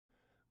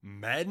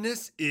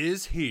Madness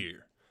is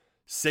here.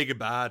 Say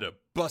goodbye to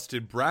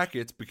busted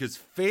brackets because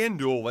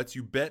FanDuel lets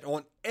you bet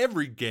on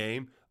every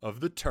game of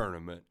the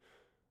tournament.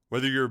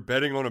 Whether you're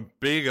betting on a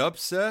big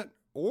upset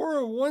or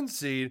a one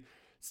seed,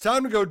 it's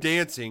time to go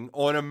dancing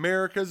on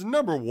America's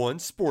 #1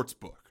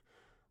 sportsbook.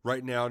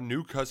 Right now,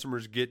 new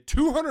customers get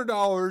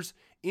 $200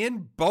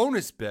 in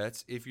bonus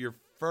bets if your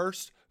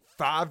first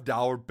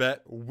 $5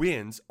 bet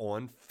wins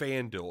on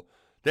FanDuel.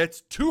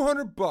 That's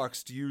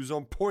 $200 to use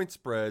on point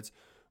spreads,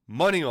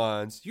 money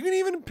lines. You can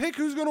even pick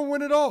who's going to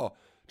win it all.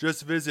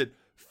 Just visit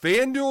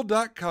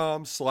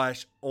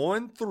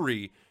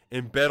FanDuel.com/on3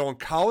 and bet on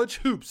college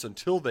hoops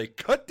until they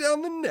cut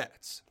down the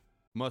nets.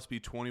 Must be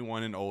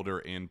 21 and older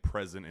and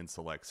present in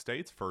select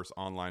states. First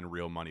online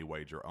real money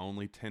wager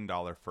only.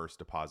 $10 first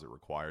deposit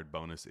required.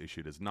 Bonus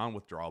issued as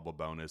non-withdrawable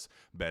bonus.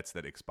 Bets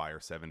that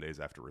expire 7 days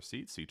after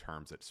receipt. See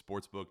terms at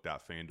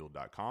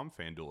sportsbook.fanduel.com.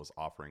 FanDuel is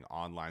offering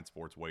online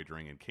sports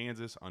wagering in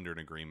Kansas under an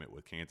agreement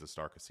with Kansas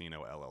Star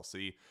Casino,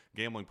 LLC.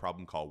 Gambling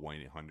problem? Call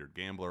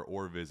 1-800-GAMBLER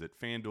or visit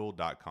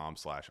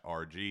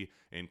fanduel.com/RG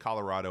in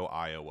Colorado,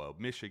 Iowa,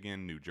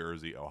 Michigan, New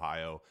Jersey,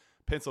 Ohio,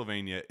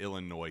 Pennsylvania,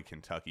 Illinois,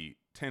 Kentucky,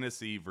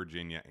 Tennessee,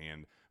 Virginia,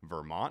 and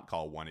Vermont.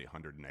 Call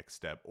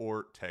 1-800-NEXT-STEP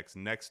or text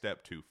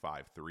NEXT-STEP to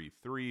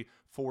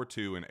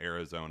 53342 in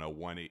Arizona,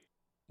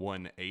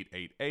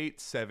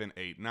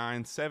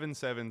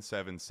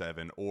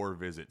 1-888-789-7777 or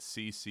visit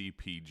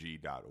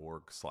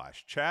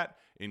ccpg.org/chat.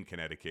 In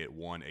Connecticut,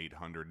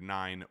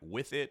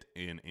 1-800-9-WITH-IT.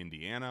 In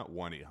Indiana,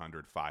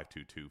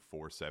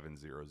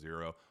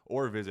 1-800-522-4700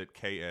 or visit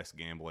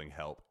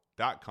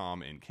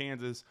ksgamblinghelp.com. In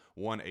Kansas,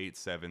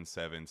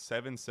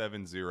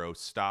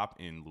 1-877-770-STOP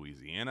in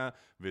Louisiana.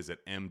 Visit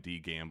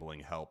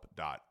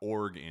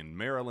mdgamblinghelp.org in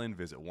Maryland.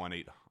 Visit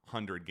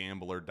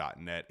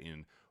 1-800-gambler.net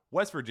in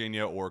West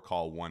Virginia or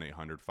call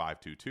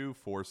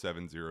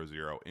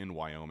 1-800-522-4700 in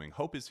Wyoming.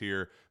 Hope is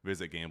here.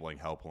 Visit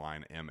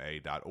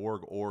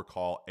gamblinghelplinema.org or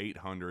call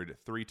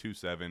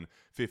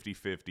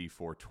 800-327-5050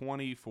 for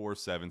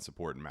 24/7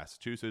 support in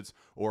Massachusetts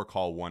or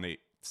call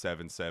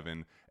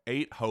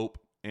 1-877-8-HOPE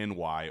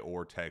NY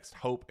or text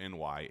Hope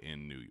NY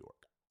in New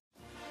York.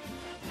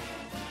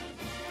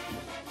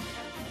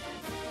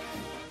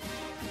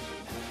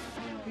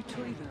 Who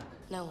told you that?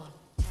 No one.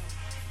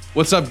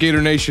 What's up,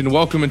 Gator Nation?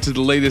 Welcome into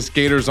the latest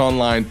Gators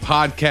Online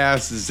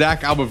podcast.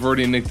 Zach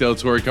Albaverdi and Nick Del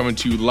Torre coming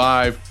to you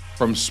live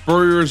from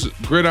Spurrier's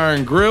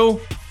Gridiron Grill.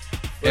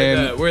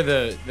 Where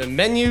the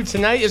menu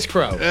tonight is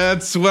crow.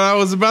 That's what I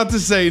was about to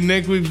say,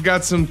 Nick. We've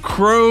got some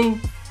crow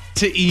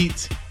to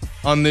eat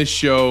on this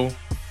show.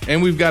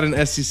 And we've got an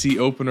SEC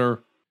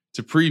opener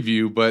to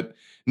preview, but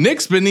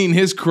Nick's been eating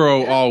his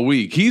crow all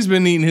week. He's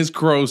been eating his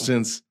crow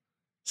since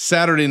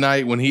Saturday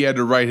night when he had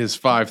to write his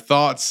 5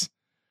 thoughts.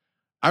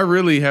 I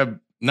really have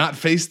not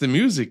faced the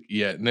music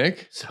yet,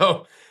 Nick.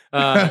 So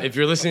if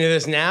you're listening to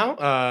this now,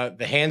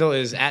 the handle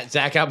is at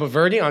Zach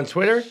Albaverdi on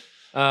Twitter.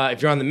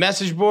 If you're on the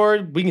message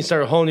board, we can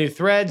start a whole new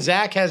thread.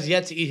 Zach has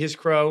yet to eat his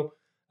crow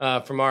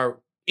from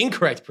our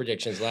incorrect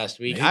predictions last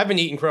week. Maybe. I've been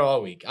eating crow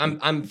all week.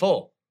 I'm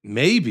full.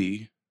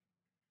 Maybe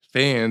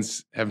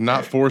fans have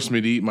not forced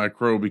me to eat my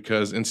crow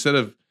because instead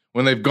of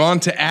when they've gone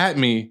to at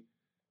me,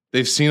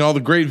 they've seen all the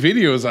great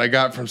videos I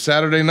got from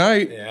Saturday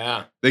night.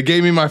 Yeah. They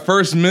gave me my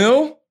first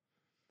meal.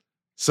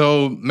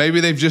 So maybe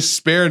they've just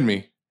spared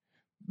me.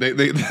 They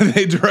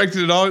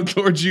directed it all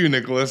towards you,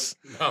 Nicholas.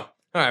 Oh, all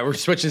right, we're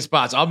switching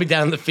spots. I'll be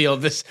down in the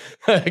field this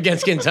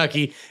against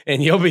Kentucky,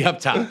 and you'll be up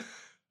top.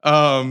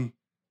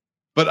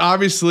 But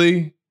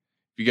obviously, if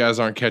you guys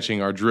aren't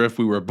catching our drift,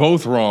 we were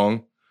both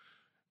wrong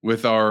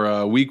with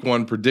our week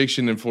 1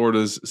 prediction in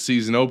Florida's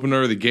season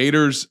opener. The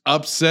Gators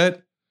upset,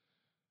 if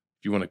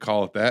you want to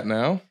call it that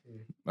now.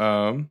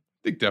 I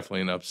think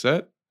definitely an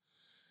upset.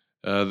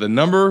 The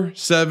number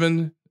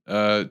 7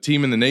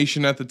 team in the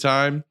nation at the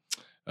time,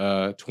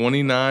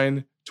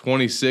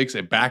 29-26,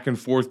 a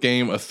back-and-forth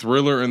game, a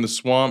thriller in the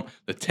swamp,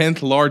 the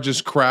 10th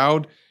largest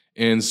crowd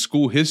in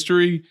school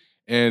history,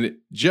 and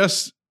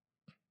just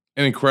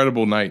an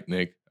incredible night,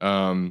 Nick.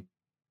 I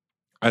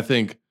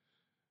think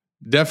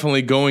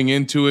definitely going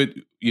into it,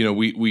 you know,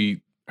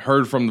 we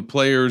heard from the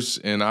players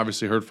and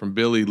obviously heard from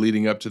Billy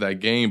leading up to that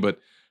game, but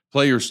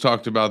players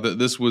talked about that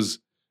this was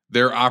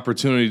their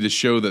opportunity to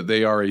show that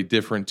they are a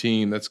different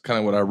team. That's kind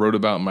of what I wrote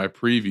about in my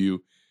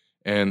preview,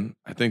 and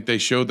I think they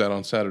showed that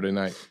on Saturday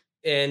night.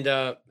 And,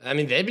 I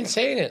mean, they've been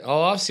saying it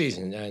all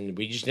offseason, and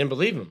we just didn't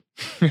believe them.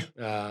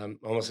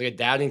 Almost like a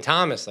doubting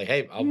Thomas. Like,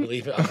 hey, I'll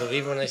believe it. I'll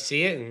believe it when I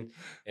see it.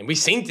 And we've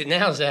seen it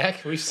now,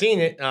 Zach. We've seen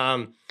it.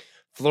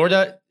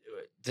 Florida,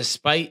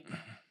 despite,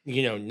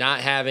 not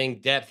having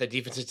depth at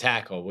defensive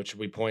tackle, which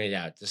we pointed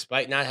out,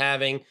 despite not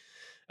having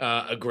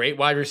a great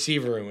wide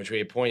receiver room, which we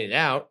had pointed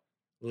out,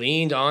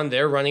 leaned on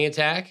their running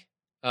attack,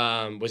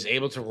 was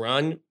able to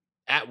run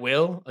at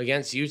will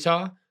against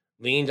Utah,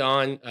 leaned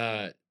on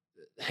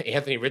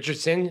Anthony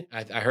Richardson.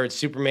 I heard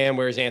Superman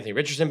wears Anthony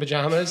Richardson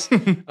pajamas,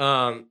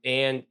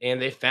 and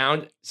they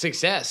found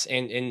success.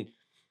 And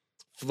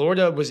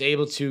Florida was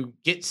able to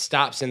get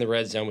stops in the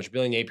red zone, which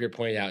Billy Napier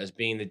pointed out as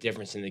being the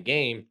difference in the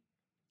game.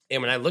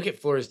 And when I look at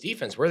Florida's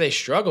defense, where they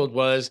struggled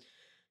was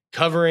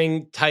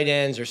covering tight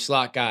ends or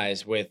slot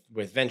guys with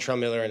Ventrell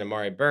Miller and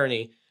Amari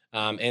Burney,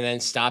 and then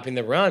stopping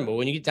the run. But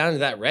when you get down to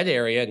that red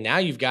area, now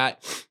you've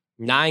got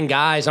 9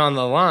 guys on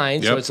the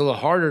line, so it's a little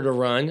harder to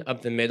run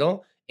up the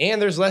middle,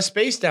 and there's less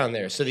space down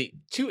there. So the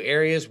 2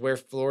 areas where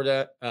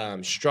Florida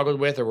struggled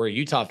with, or where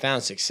Utah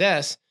found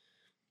success,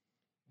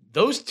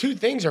 those 2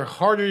 things are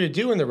harder to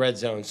do in the red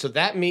zone. So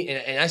that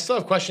and I still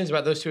have questions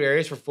about those 2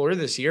 areas for Florida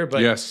this year.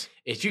 But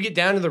if you get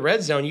down to the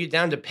red zone, you get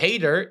down to pay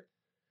dirt,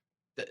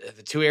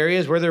 the 2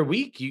 areas where they're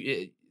weak,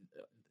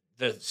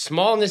 the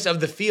smallness of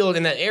the field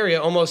in that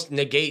area almost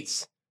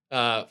negates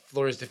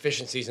Florida's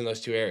deficiencies in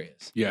those 2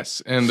 areas.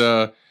 Yes,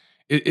 and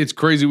it's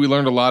crazy. We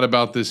learned a lot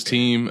about this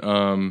team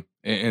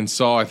and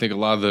saw, I think, a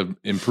lot of the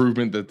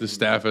improvement that the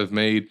staff have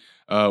made.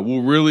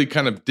 We'll really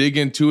kind of dig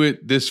into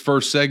it this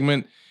first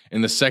segment. In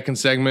the second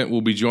segment,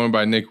 we'll be joined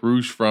by Nick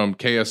Roush from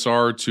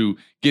KSR to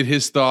get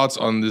his thoughts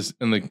on this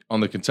on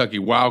the Kentucky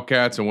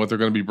Wildcats and what they're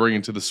going to be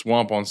bringing to the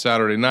Swamp on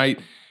Saturday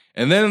night.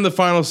 And then in the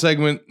final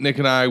segment, Nick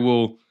and I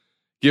will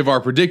give our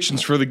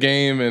predictions for the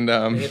game. And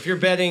if you're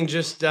betting,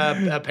 just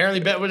apparently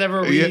bet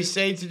whatever we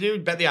say to do.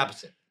 Bet the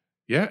opposite.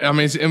 Yeah, I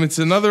mean it's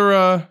another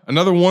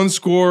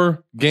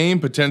 1-score game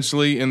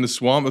potentially in the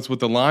Swamp. That's what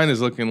the line is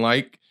looking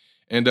like.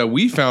 And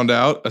we found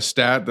out a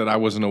stat that I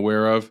wasn't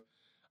aware of.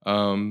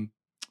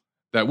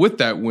 That with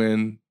that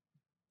win,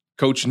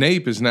 Coach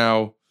Nape is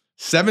now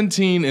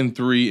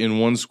 17-3 in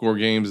 1-score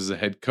games as a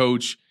head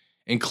coach,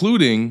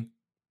 including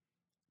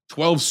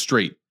 12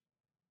 straight,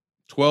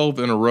 12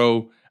 in a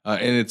row.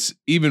 And it's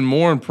even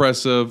more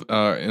impressive.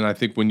 And I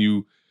think when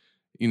you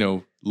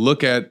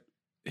look at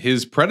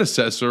his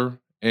predecessor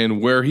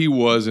and where he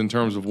was in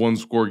terms of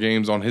 1-score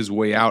games on his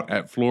way out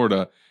at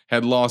Florida,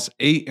 had lost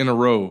 8 in a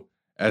row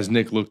as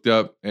Nick looked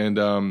up.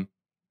 And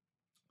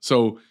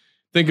so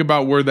think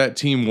about where that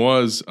team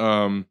was,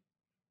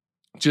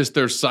 just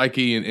their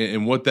psyche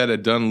and what that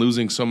had done,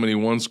 losing so many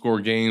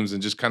 1-score games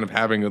and just kind of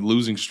having a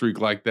losing streak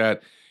like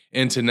that.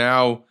 And to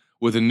now,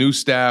 with a new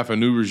staff, a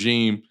new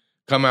regime,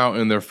 come out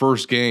in their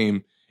first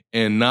game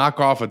and knock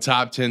off a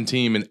top 10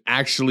 team and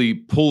actually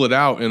pull it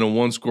out in a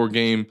 1-score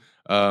game.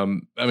 I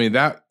mean,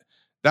 that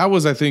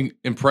was, I think,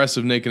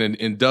 impressive, Nick,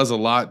 and does a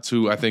lot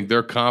to, I think,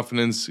 their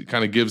confidence. It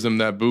kind of gives them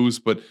that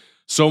boost. But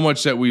so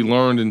much that we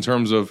learned in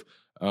terms of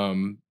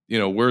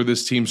where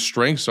this team's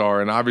strengths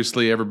are. And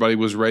obviously everybody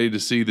was ready to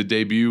see the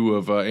debut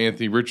of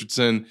Anthony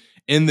Richardson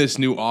in this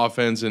new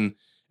offense and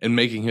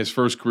making his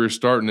first career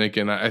start, Nick.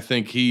 And I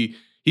think he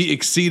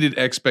exceeded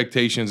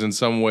expectations in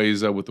some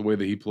ways with the way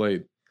that he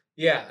played.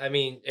 Yeah, I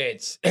mean,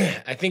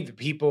 I think the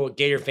people,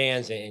 Gator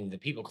fans and the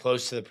people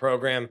close to the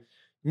program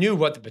knew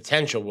what the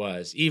potential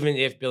was, even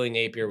if Billy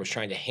Napier was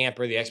trying to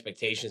hamper the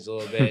expectations a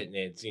little bit. And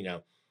it's,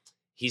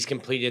 he's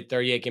completed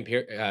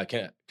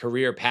 38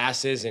 career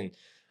passes, and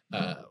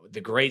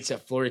the greats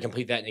at Florida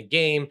complete that in a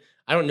game.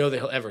 I don't know that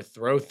he'll ever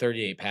throw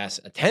 38 pass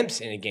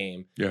attempts in a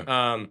game.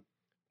 Yeah.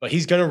 But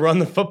he's going to run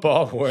the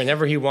football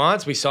whenever he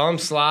wants. We saw him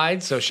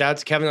slide. So shout out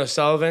to Kevin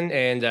O'Sullivan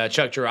and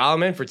Chuck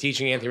Geralman for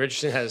teaching Anthony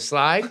Richardson how to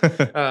slide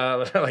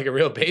like a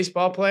real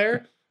baseball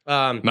player.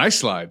 Nice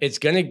slide. It's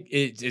gonna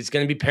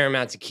be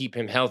paramount to keep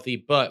him healthy.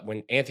 But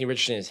when Anthony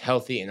Richardson is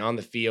healthy and on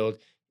the field,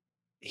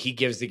 he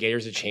gives the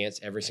Gators a chance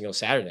every single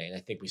Saturday. And I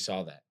think we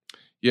saw that.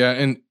 Yeah.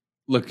 And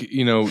look,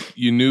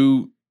 you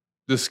knew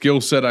the skill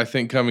set, I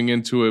think, coming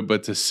into it,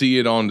 but to see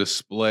it on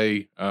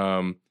display,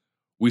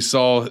 we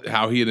saw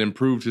how he had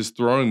improved his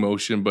throwing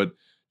motion, but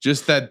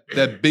just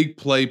that big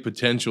play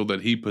potential that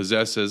he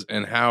possesses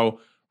and how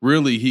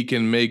really he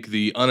can make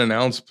the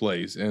unannounced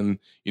plays. And,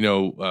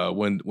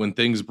 when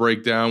things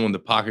break down, when the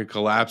pocket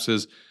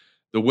collapses,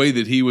 the way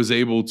that he was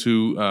able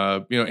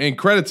to, and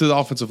credit to the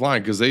offensive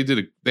line, because they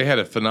had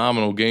a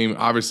phenomenal game,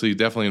 obviously,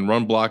 definitely in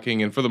run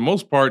blocking. And for the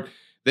most part,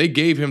 they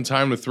gave him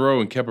time to throw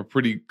and kept a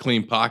pretty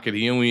clean pocket.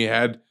 He only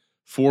had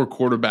 4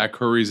 quarterback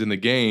hurries in the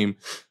game,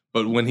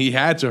 but when he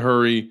had to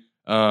hurry,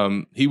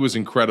 he was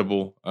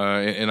incredible.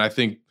 And I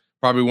think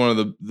probably one of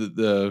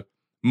the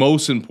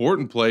most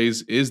important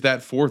plays is that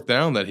 4th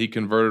down that he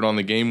converted on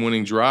the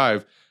game-winning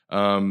drive.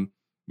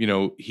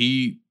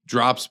 He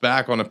drops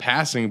back on a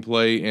passing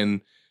play and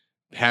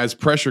has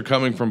pressure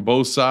coming from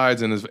both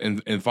sides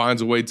and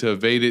finds a way to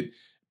evade it,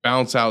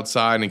 bounce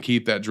outside, and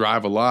keep that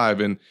drive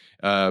alive. And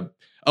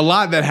a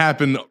lot that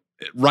happened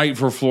right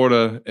for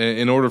Florida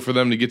in order for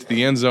them to get to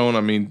the end zone.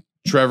 I mean,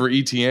 Trevor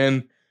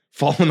Etienne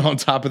falling on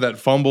top of that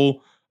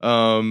fumble,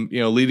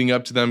 leading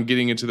up to them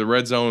getting into the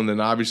red zone. And then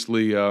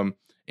obviously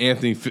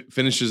Anthony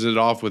finishes it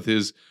off with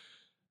his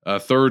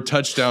 3rd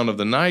touchdown of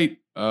the night,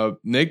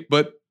 Nick,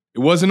 but it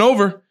wasn't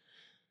over.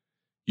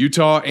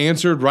 Utah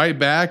answered right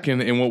back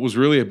in what was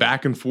really a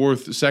back and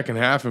forth second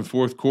half and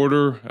 4th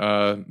quarter.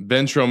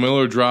 Ventrell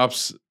Miller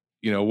drops,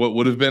 what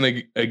would have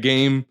been a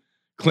game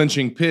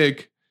clinching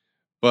pick,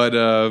 but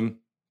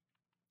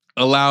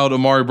allowed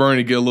Amari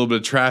Burney to get a little bit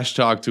of trash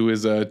talk to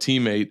his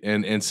teammate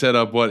and set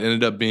up what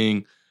ended up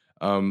being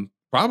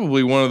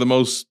probably one of the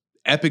most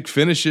epic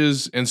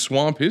finishes in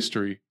Swamp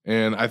history.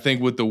 And I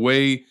think with the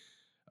way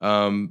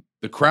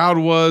the crowd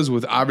was,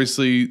 with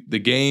obviously the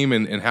game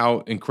and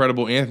how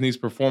incredible Anthony's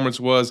performance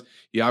was.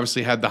 He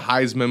obviously had the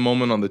Heisman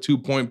moment on the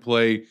 2-point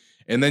play.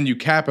 And then you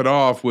cap it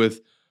off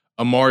with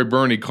Amari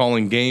Burney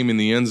calling game in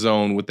the end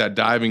zone with that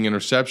diving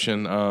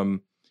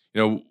interception.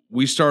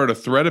 We started a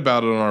thread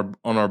about it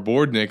on our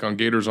board, Nick, on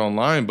Gators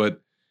Online.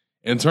 But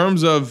in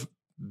terms of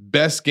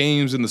best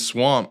games in the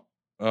Swamp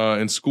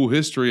in school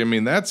history, I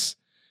mean, that's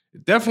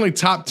definitely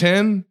top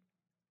 10.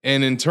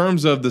 And in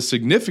terms of the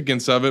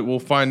significance of it, we'll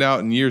find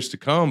out in years to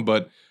come.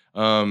 But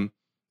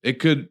it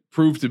could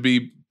prove to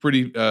be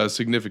pretty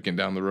significant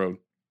down the road.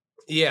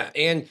 Yeah,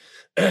 and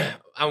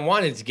I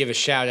wanted to give a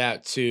shout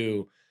out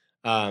to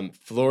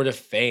Florida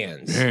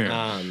fans.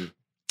 I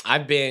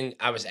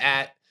was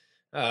at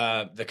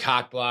the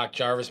cock block,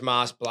 Jarvis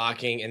Moss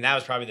blocking, and that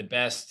was probably the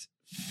best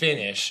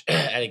finish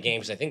at a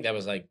game because I think that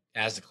was like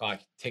as the clock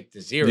ticked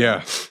to 0.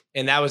 Yeah.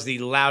 And that was the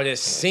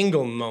loudest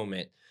single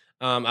moment.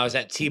 I was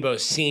at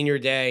Tebow's senior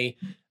day.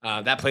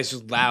 That place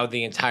was loud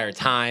the entire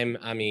time.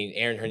 I mean,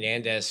 Aaron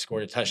Hernandez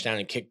scored a touchdown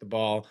and kicked the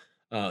ball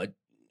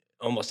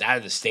almost out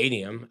of the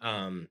stadium.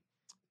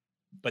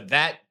 But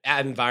that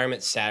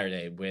environment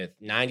Saturday with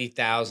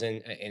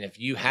 90,000, and if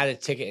you had a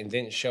ticket and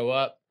didn't show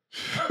up,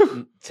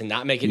 to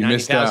not make it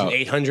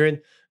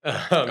 90,800,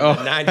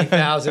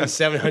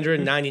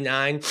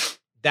 90,799,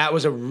 that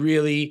was a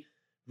really,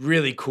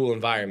 really cool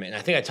environment. And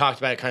I think I talked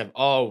about it kind of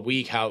all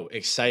week, how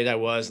excited I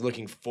was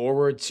looking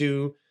forward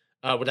to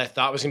what I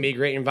thought was going to be a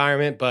great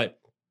environment. But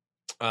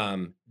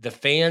the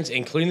fans,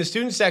 including the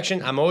student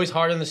section, I'm always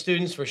hard on the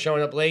students for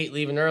showing up late,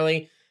 leaving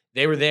early.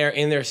 They were there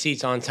in their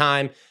seats on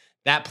time.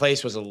 That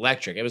place was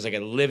electric. It was like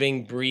a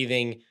living,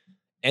 breathing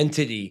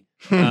entity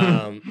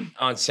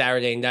on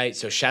Saturday night.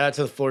 So shout out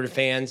to the Florida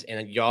fans.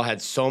 And y'all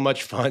had so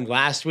much fun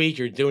last week.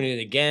 You're doing it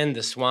again.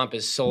 The Swamp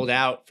is sold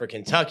out for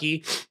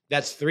Kentucky.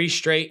 That's 3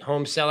 straight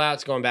home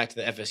sellouts going back to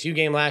the FSU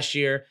game last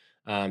year.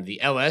 The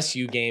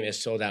LSU game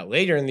is sold out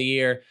later in the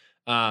year.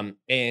 And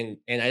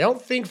I don't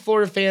think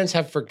Florida fans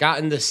have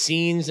forgotten the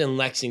scenes in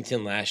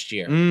Lexington last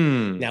year.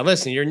 Now,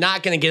 listen, you're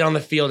not going to get on the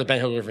field at Ben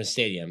Hill Griffin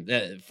Stadium.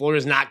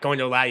 Florida's not going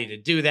to allow you to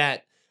do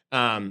that.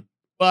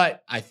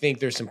 But I think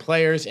there's some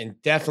players and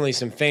definitely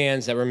some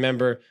fans that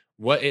remember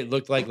what it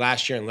looked like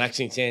last year in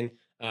Lexington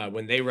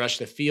when they rushed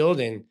the field.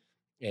 And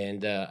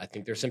I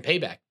think there's some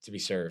payback to be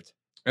served.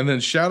 And then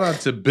shout out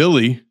to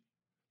Billy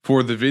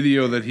for the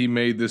video that he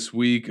made this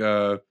week,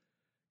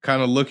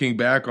 kind of looking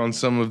back on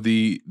some of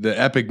the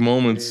epic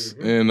moments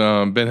in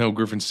Ben Hill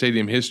Griffin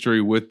Stadium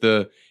history with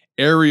the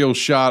aerial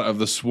shot of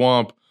the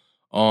Swamp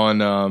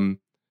on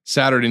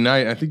Saturday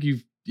night. I think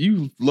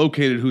you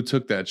located who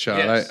took that shot.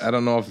 Yes. I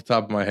don't know off the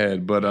top of my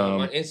head, but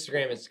on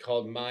Instagram it's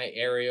called My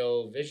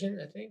Aerial Vision,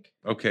 I think.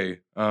 Okay.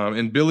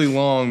 And Billy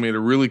Long made a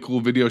really cool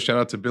video. Shout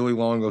out to Billy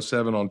Long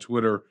 07 on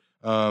Twitter.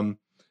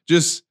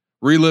 Just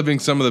reliving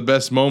some of the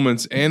best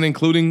moments and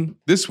including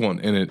this one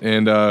in it.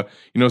 And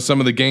some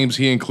of the games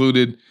he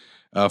included,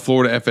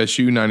 Florida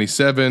FSU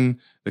 97,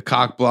 the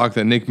cock block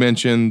that Nick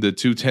mentioned, the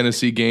 2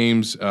 Tennessee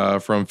games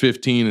from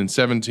 15 and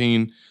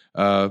 17,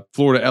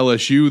 Florida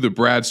LSU, the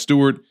Brad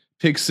Stewart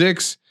pick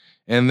 6,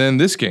 and then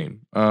this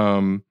game.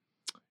 I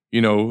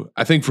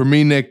think for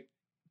me, Nick,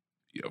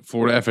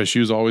 Florida FSU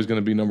is always going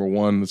to be number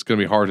 1. It's going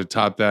to be hard to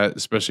top that,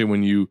 especially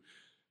when you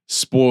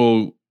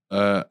spoil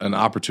an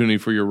opportunity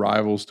for your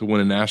rivals to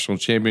win a national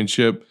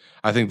championship.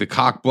 I think the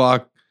cock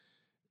block,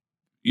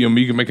 you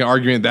can make an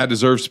argument that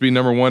deserves to be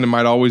number 1. It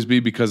might always be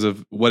because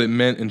of what it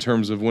meant in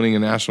terms of winning a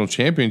national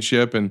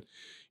championship. And,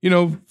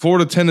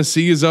 Florida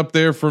Tennessee is up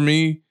there for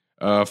me.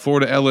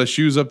 Florida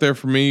LSU is up there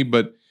for me.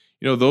 But,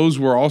 those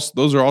are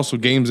also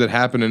games that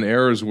happen in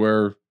eras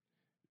where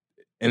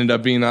ended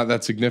up being not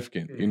that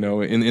significant,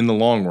 in the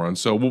long run.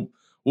 So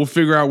we'll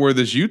figure out where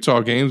this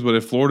Utah games, but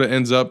if Florida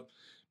ends up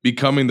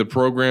becoming the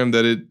program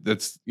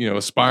that's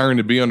aspiring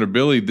to be under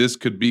Billy, this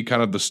could be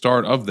kind of the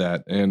start of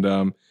that.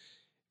 And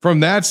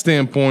from that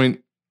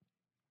standpoint,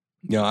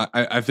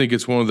 I think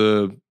it's one of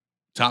the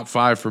top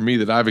 5 for me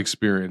that I've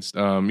experienced.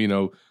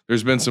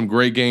 There's been some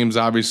great games,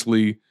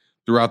 obviously,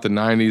 throughout the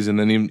 90s and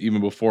then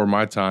even before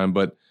my time.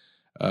 But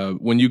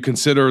when you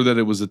consider that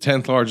it was the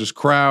 10th largest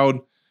crowd,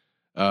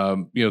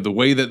 the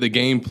way that the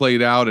game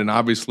played out and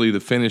obviously the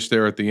finish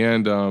there at the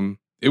end,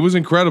 it was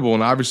incredible,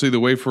 and obviously the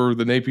way for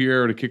the Napier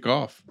era to kick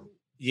off.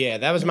 Yeah,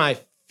 that was my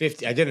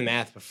 50. I did the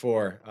math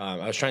before.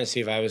 I was trying to see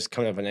if I was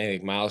coming up on any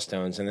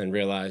milestones, and then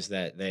realized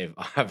that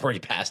I've already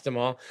passed them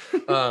all.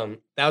 That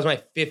was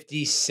my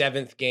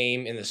 57th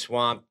game in the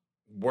Swamp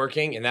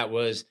working, and that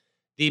was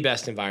the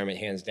best environment,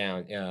 hands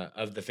down,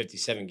 of the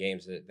 57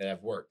 games that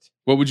I've worked.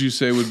 What would you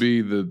say would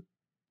be the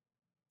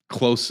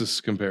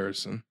closest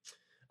comparison?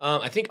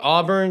 I think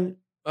Auburn.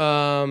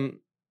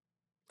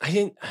 I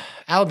think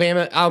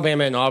Alabama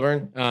and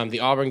Auburn.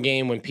 The Auburn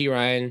game when P.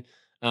 Ryan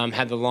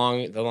had the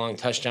long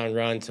touchdown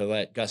run to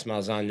let Gus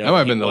Malzahn know that might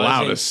have been the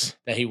loudest.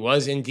 That he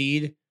was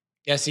indeed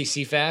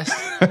SEC fast.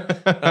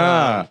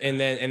 and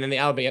then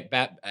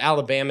the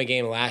Alabama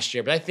game last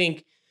year. But I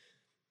think,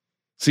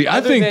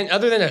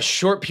 other than a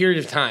short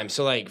period of time,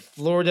 so like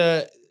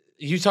Florida,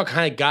 Utah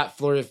kind of got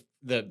Florida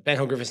the Ben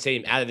Hill Griffin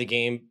Stadium out of the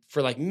game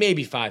for like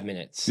maybe 5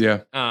 minutes.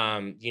 Yeah.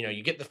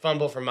 You get the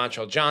fumble from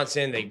Montreal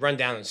Johnson, they run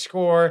down and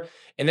score,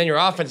 and then your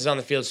offense is on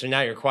the field, so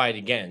now you're quiet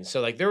again.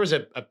 So like there was a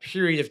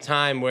period of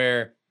time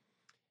where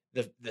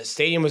the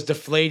stadium was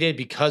deflated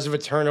because of a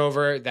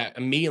turnover that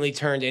immediately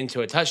turned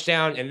into a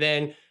touchdown, and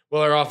then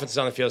our offense is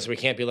on the field, so we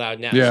can't be loud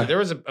now. Yeah. So there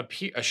was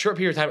a short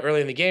period of time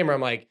early in the game where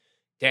I'm like,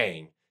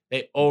 dang,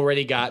 they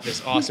already got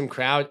this awesome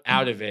crowd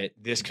out of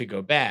it. This could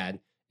go bad.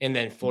 And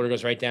then Florida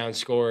goes right down,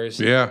 scores.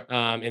 Yeah.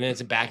 And then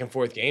it's a back and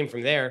forth game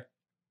from there,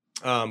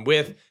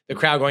 with the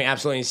crowd going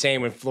absolutely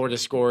insane when Florida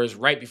scores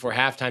right before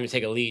halftime to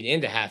take a lead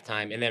into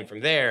halftime. And then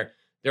from there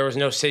was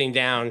no sitting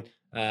down.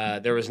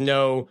 There was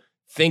no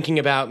thinking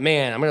about,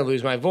 man, I'm going to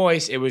lose my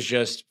voice. It was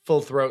just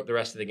full throat the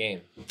rest of the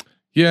game.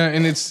 Yeah,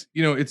 and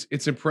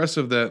it's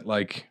impressive that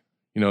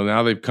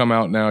now they've come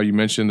out now. You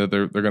mentioned that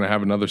they're going to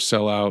have another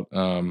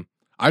sellout.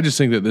 I just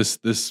think that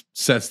this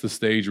sets the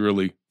stage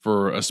really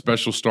for a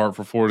special start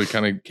for Florida to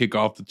kind of kick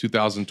off the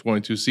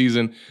 2022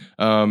 season.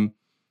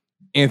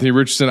 Anthony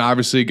Richardson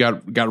obviously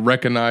got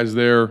recognized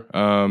there.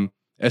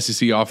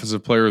 SEC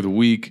Offensive Player of the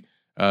Week.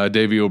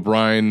 Davey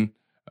O'Brien,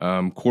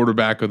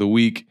 Quarterback of the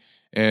Week,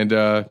 and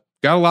got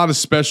a lot of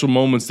special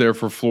moments there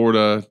for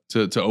Florida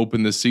to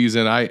open this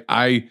season.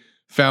 I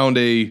found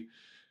a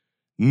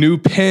new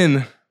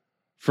pin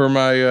for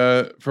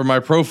my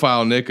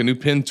profile, Nick, a new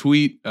pinned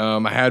tweet.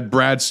 I had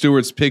Brad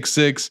Stewart's pick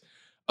six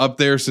up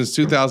there since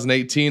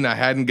 2018. I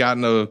hadn't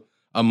gotten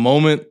a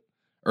moment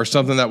or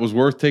something that was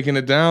worth taking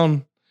it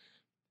down.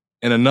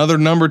 And another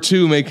number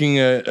two making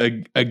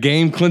a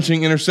game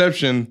clinching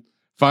interception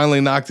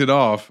finally knocked it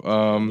off.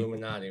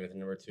 Illuminati with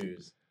number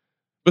twos.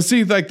 But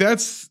see, like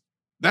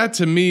that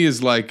to me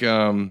is like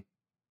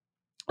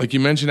you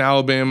mentioned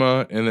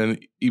Alabama and then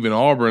even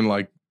Auburn,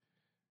 like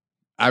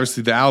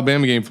obviously the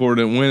Alabama game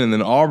Florida didn't win, and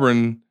then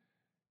Auburn,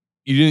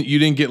 you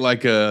didn't get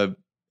like a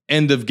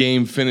end of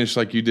game finish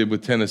like you did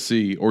with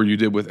Tennessee or you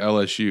did with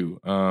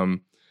LSU.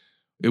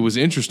 It was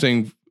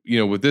interesting,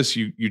 with this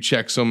you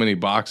check so many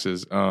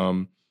boxes.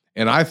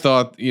 And I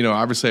thought,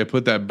 obviously I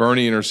put that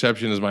Bernie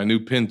interception as my new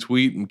pinned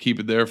tweet and keep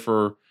it there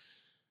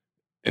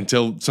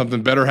until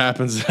something better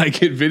happens that I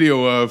get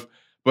video of.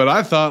 But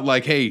I thought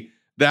like, hey,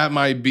 that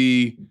might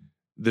be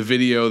the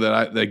video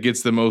that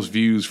gets the most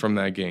views from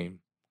that game.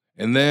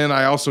 And then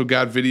I also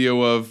got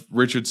video of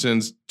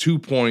Richardson's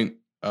 2-point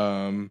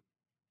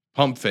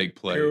pump fake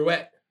play.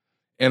 Pirouette.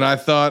 And I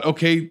thought,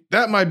 okay,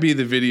 that might be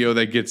the video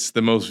that gets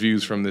the most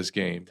views from this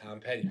game.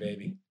 Tom Petty,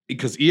 baby.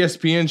 Because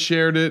ESPN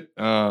shared it.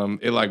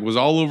 It like was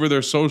all over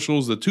their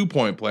socials. The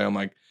 2-point play, I'm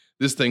like,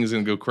 this thing is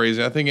gonna go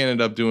crazy. I think I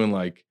ended up doing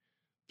like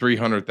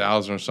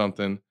 300,000 or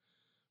something.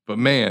 But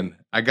man,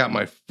 I got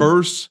my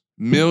first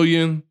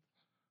million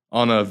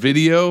on a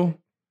video,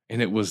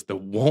 and it was the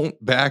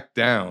 "Won't Back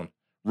Down"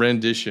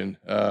 rendition.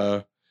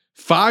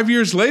 5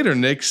 years later,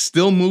 Nick,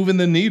 still moving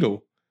the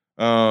needle.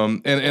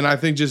 And I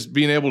think just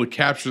being able to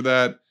capture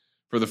that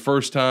for the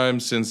first time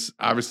since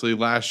obviously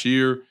last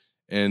year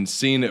and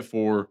seeing it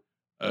for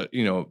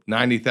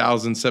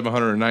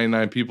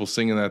 90,799 people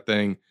singing that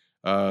thing.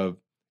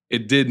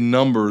 It did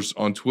numbers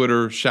on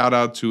Twitter. Shout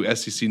out to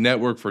SEC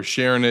Network for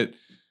sharing it.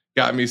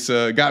 Got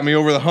me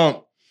over the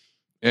hump.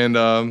 And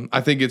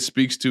I think it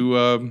speaks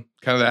to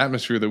kind of the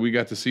atmosphere that we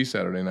got to see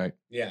Saturday night.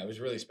 Yeah, it was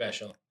really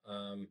special.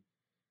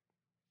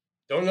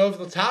 Don't know if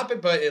they'll top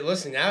it, but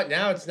listen,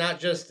 now it's not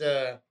just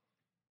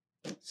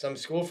some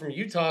school from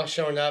Utah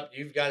showing up.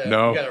 You've got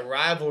a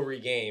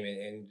rivalry game,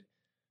 and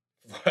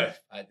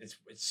it's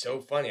so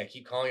funny. I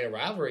keep calling it a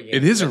rivalry game.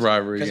 It is a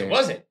rivalry game.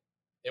 Because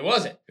it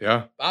wasn't.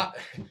 Yeah.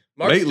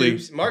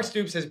 Mark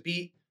Stoops has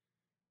beat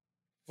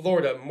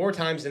Florida more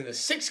times than the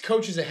 6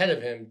 coaches ahead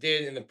of him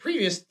did in the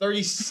previous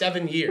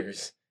 37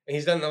 years. And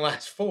he's done it in the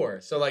last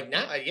 4. So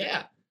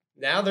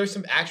now there's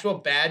some actual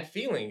bad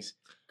feelings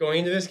going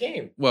into this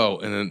game. Well,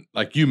 and then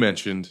like you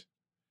mentioned,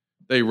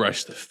 they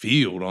rushed the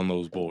field on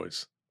those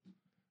boys.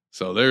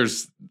 So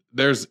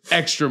there's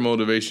extra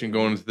motivation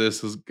going into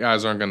this. Those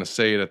guys aren't going to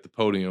say it at the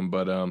podium,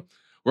 but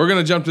we're going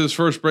to jump to this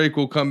first break.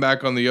 We'll come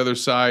back on the other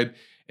side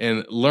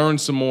and learn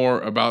some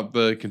more about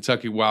the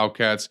Kentucky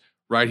Wildcats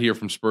right here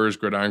from Spurs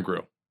Gridiron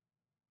Grill.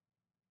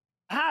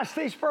 Hi,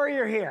 Steve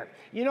Spurrier here.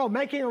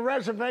 Making a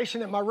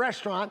reservation at my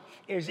restaurant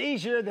is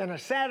easier than a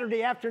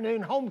Saturday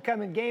afternoon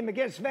homecoming game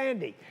against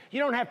Vandy.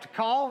 You don't have to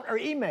call or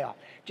email.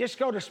 Just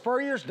go to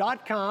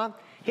spurriers.com,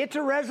 hit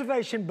the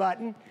reservation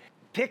button,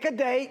 pick a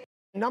date,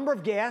 number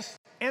of guests,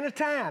 and a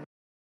time.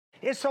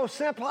 It's so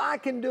simple, I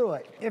can do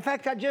it. In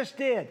fact, I just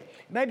did.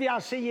 Maybe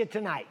I'll see you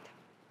tonight.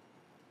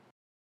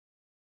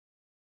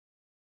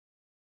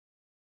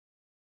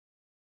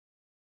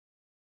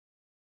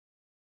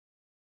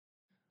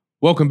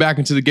 Welcome back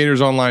into the Gators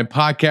Online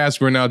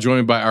podcast. We're now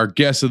joined by our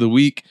guest of the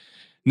week,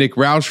 Nick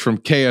Roush from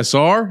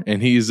KSR,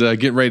 and he's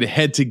getting ready to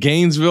head to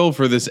Gainesville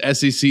for this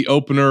SEC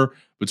opener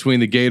between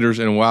the Gators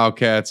and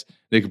Wildcats.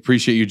 Nick,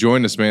 appreciate you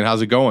joining us, man.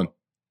 How's it going?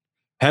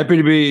 Happy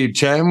to be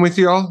chatting with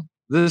y'all.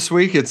 this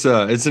week. It's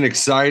an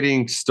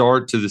exciting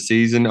start to the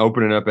season,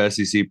 opening up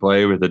SEC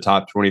play with a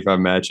top 25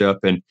 matchup.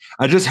 And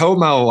I just hope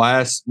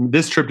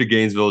this trip to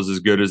Gainesville is as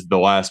good as the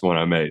last one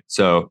I made.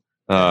 So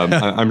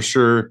I'm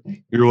sure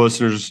your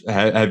listeners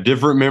have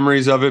different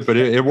memories of it, but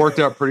it worked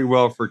out pretty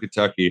well for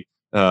Kentucky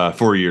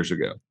 4 years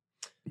ago.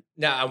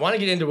 Now, I want to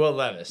get into Will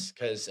Levis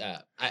because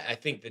I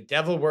think the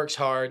devil works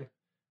hard.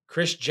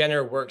 Chris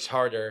Jenner works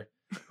harder.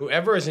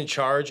 Whoever is in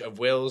charge of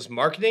Will's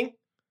marketing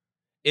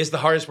is the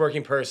hardest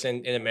working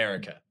person in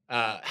America.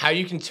 How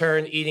you can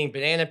turn eating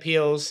banana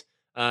peels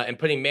and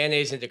putting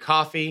mayonnaise into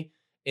coffee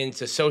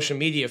into social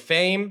media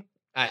fame.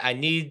 I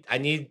don't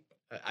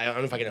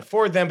know if I can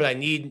afford them, but I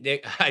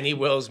need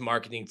Will's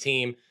marketing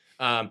team.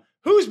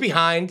 Who's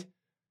behind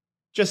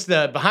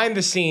behind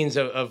the scenes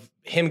of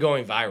him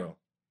going viral?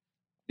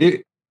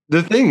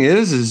 The thing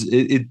is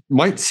it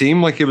might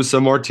seem like it was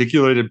some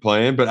articulated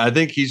plan, but I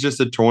think he's just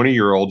a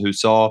 20-year-old who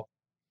saw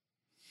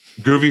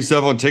goofy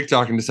stuff on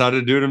TikTok and decided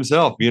to do it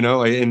himself,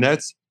 and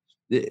that's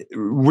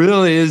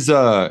Will is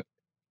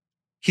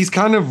he's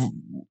kind of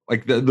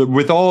like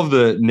with all of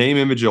the name,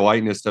 image, and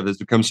likeness stuff that's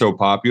become so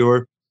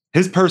popular,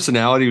 his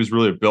personality was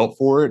really built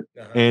for it.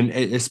 Uh-huh. And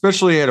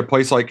especially at a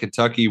place like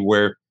Kentucky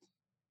where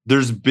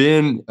there's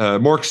been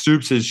Mark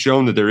Stoops has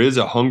shown that there is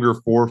a hunger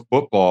for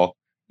football.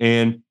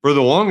 And for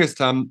the longest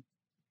time,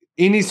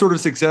 any sort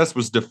of success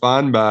was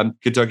defined by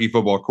Kentucky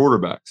football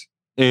quarterbacks.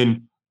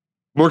 And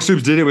Mark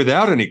Stoops did it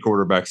without any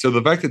quarterback. So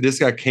the fact that this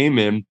guy came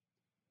in,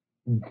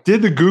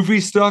 did the goofy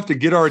stuff to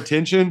get our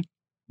attention,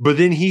 but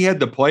then he had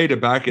the play to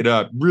back it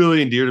up,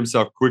 really endeared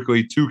himself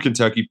quickly to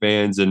Kentucky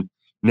fans. And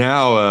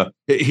now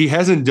he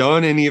hasn't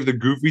done any of the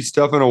goofy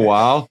stuff in a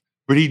while,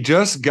 but he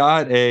just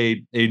got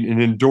an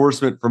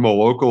endorsement from a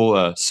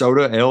local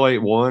soda,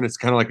 L81. It's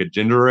kind of like a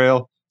ginger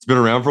ale. It's been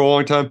around for a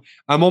long time.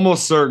 I'm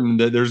almost certain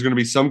that there's going to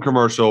be some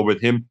commercial with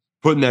him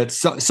putting that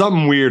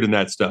something weird in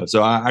that stuff.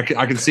 So I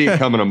can see it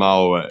coming a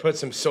mile away. Put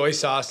some soy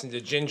sauce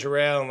into ginger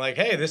ale and like,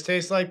 hey, this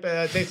tastes like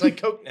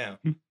Coke now.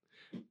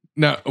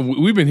 Now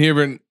we've been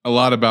hearing a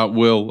lot about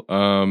Will.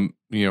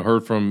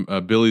 Heard from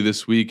Billy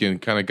this week and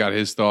kind of got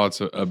his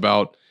thoughts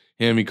about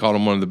him. He called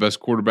him one of the best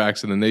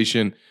quarterbacks in the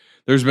nation.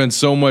 There's been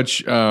so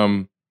much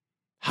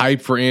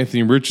hype for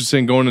Anthony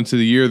Richardson going into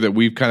the year that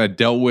we've kind of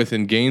dealt with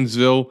in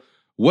Gainesville.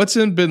 What's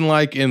it been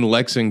like in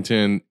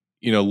Lexington,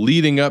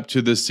 leading up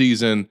to this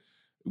season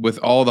with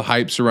all the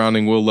hype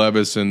surrounding Will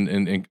Levis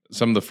and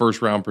some of the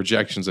first round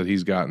projections that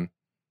he's gotten?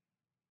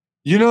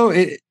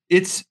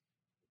 It's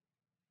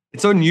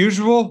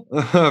unusual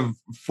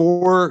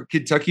for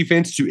Kentucky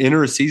fans to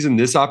enter a season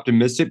this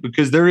optimistic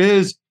because there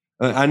is,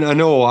 I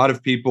know a lot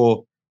of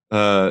people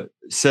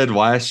said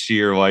last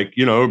year, like,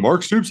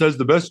 Mark Stoops has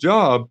the best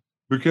job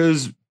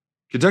because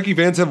Kentucky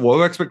fans have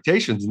low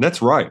expectations. And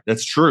that's right.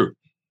 That's true.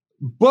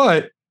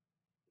 But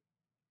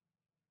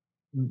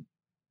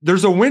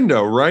there's a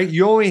window, right?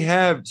 You only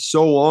have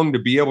so long to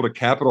be able to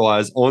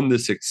capitalize on the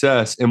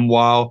success. And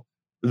while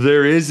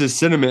there is a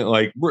sentiment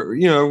like,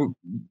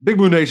 Big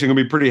Blue Nation can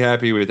be pretty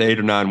happy with 8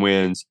 or 9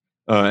 wins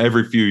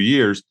every few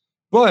years,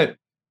 but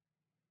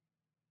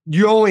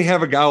you only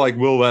have a guy like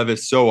Will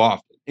Levis so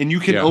often, and you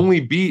can only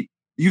beat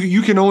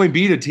you can only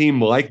beat a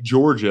team like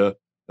Georgia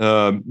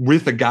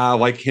with a guy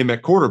like him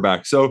at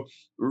quarterback. So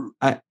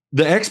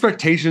the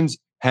expectations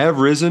have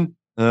risen.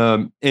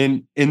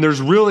 And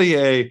there's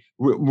really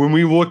when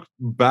we look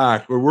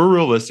back, we're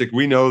realistic.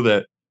 We know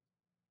that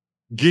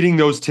getting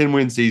those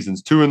 10-win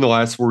seasons, 2 in the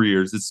last 4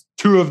 years, it's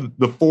 2 of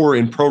the 4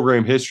 in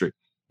program history.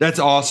 That's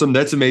awesome.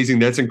 That's amazing.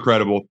 That's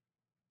incredible.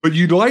 But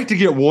you'd like to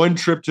get one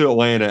trip to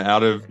Atlanta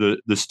out of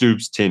the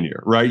Stoops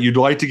tenure, right? You'd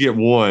like to get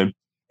one.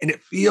 And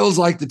it feels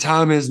like the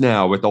time is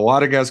now with a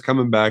lot of guys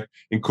coming back,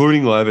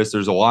 including Levis.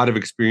 There's a lot of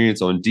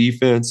experience on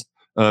defense.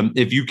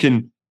 If you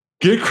can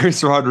get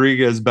Chris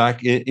Rodriguez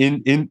back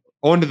in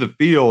onto the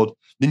field,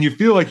 then you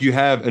feel like you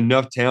have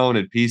enough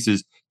talented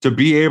pieces to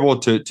be able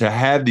to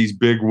have these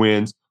big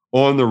wins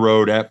on the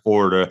road at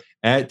Florida,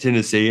 at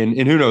Tennessee, and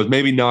who knows,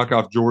 maybe knock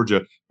off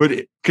Georgia.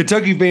 But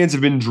Kentucky fans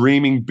have been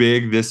dreaming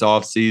big this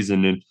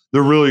offseason, and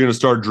they're really going to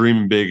start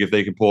dreaming big if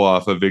they can pull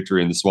off a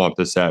victory in the Swamp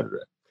this Saturday.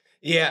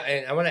 Yeah,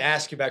 and I want to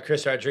ask you about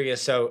Chris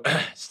Rodriguez. So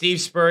Steve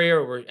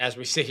Spurrier, as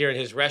we sit here in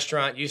his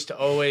restaurant, used to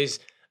always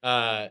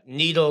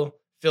needle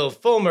Phil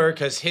Fulmer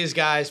because his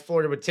guys,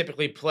 Florida would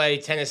typically play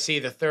Tennessee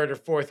the 3rd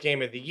or 4th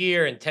game of the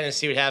year, and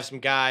Tennessee would have some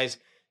guys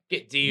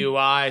get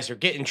DUIs or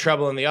get in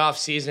trouble in the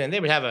offseason, and they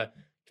would have a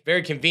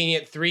very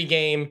convenient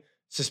 3-game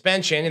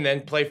suspension and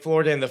then play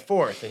Florida in the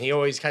 4th, and he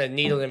always kind of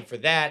needled him for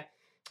that.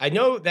 I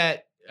know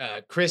that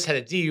Chris had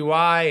a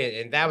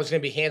DUI, and that was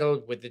going to be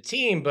handled with the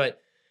team, but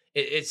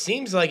it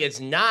seems like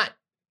it's not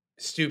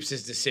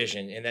Stoops'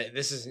 decision, and that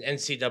this is an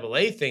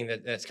NCAA thing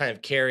that's kind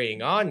of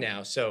carrying on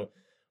now. So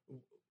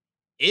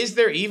is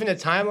there even a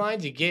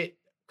timeline to get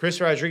Chris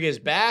Rodriguez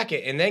back?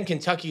 And then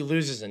Kentucky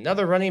loses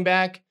another running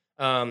back,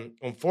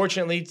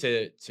 unfortunately,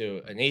 to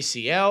an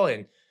ACL.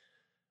 And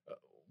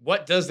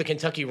what does the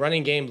Kentucky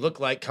running game look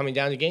like coming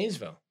down to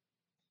Gainesville?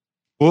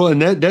 Well, and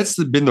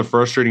that's been the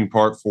frustrating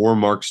part for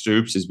Mark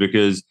Stoops is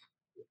because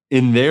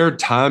in their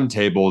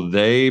timetable,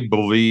 they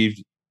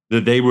believed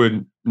that they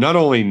would not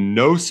only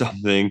know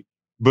something,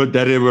 but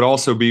that it would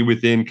also be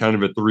within kind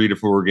of a 3 to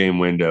 4 game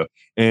window.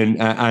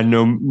 And I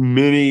know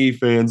many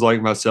fans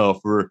like myself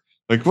were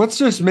like, let's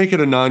just make it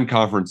a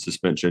non-conference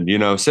suspension,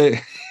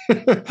 say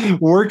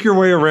work your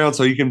way around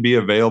so you can be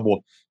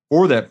available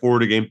for that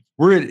Florida game.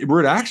 Where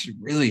it actually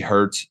really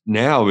hurts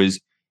now is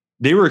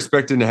they were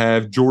expecting to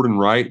have Jordan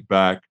Wright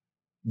back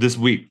this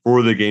week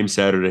for the game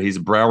Saturday. He's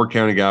a Broward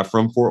County guy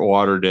from Fort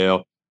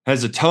Lauderdale,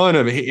 has a ton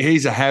of,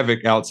 he's a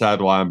havoc outside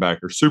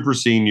linebacker, super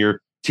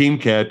senior, team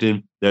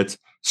captain that's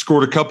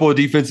scored a couple of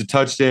defensive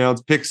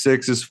touchdowns, pick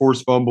sixes,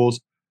 forced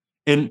fumbles,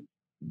 and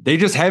they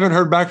just haven't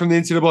heard back from the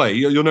NCAA.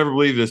 You'll never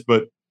believe this,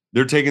 but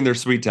they're taking their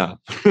sweet time.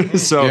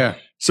 So now,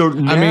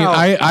 I mean,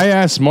 I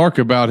asked Mark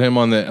about him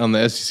on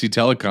the SEC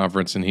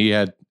teleconference, and he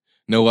had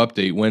no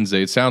update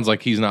Wednesday. It sounds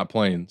like he's not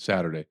playing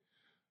Saturday.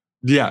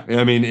 Yeah,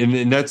 I mean,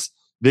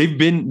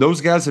 and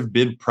those guys have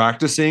been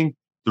practicing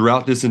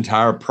throughout this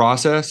entire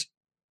process,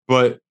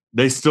 but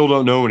they still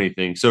don't know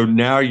anything. So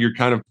now you're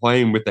kind of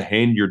playing with the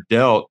hand you're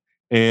dealt.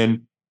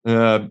 And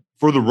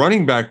for the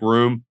running back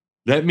room,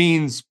 that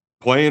means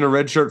playing a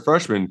redshirt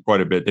freshman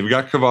quite a bit. They've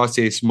got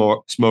Kavasier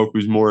Smoke,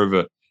 who's more of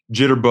a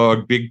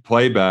jitterbug, big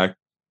playback.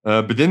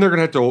 But then they're going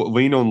to have to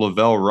lean on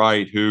Lavelle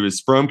Wright, who is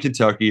from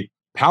Kentucky,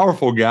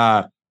 powerful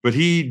guy, but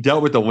he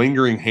dealt with a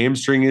lingering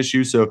hamstring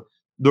issue. So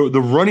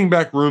the running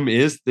back room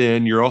is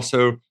thin. You're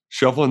also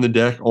shuffling the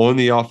deck on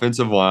the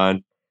offensive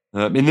line.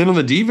 And then on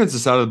the defensive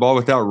side of the ball,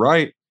 without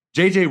Wright,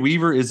 J.J.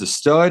 Weaver is a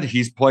stud.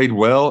 He's played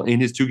well in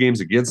his 2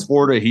 games against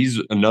Florida. He's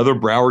another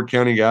Broward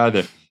County guy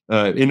that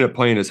ended up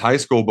playing his high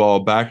school ball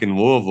back in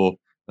Louisville.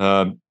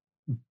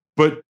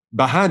 But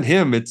behind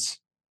him, it's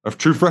a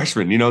true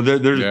freshman.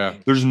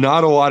 There's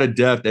not a lot of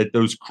depth at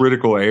those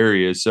critical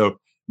areas. So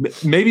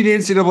maybe the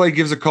NCAA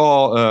gives a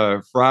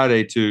call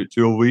Friday to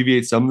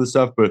alleviate some of the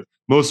stuff, but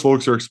most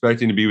folks are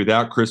expecting to be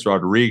without Chris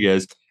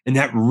Rodriguez, and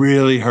that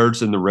really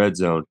hurts in the red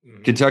zone.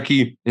 Mm-hmm.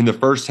 Kentucky, in the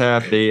first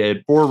half, they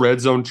had 4 red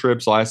zone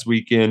trips last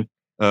weekend.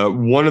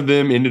 One of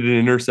them ended in an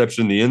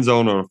interception in the end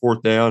zone on a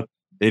 4th down.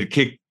 They'd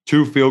kicked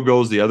 2 field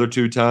goals the other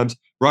 2 times.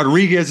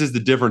 Rodriguez is the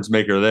difference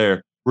maker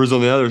there. Whereas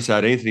on the other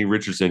side, Anthony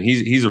Richardson,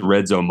 he's a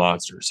red zone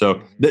monster.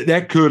 So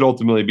that could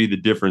ultimately be the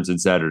difference in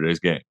Saturday's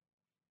game.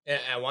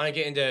 I want to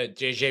get into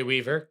J.J.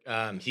 Weaver.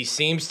 He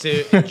seems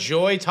to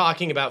enjoy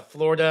talking about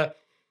Florida.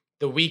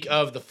 The week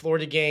of the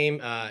Florida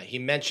game, he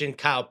mentioned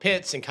Kyle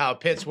Pitts, and Kyle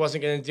Pitts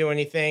wasn't going to do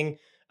anything.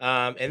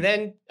 And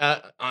then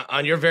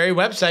on your very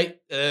website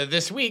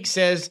this week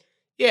says,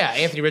 yeah,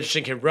 Anthony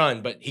Richardson can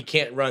run, but he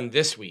can't run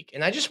this week.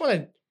 And I just want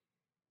to,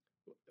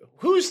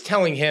 who's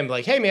telling him,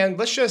 like, hey, man,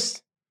 let's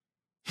just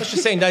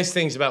say nice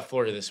things about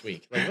Florida this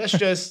week. Like, let's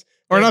just.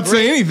 Or not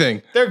say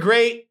anything. They're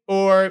great.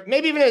 Or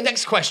maybe even the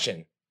next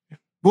question.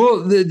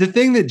 Well, the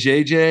thing that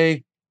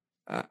JJ,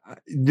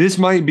 this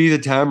might be the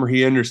time where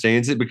he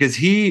understands it, because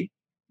you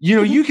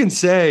can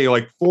say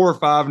like 4 or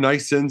 5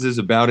 nice sentences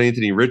about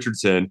Anthony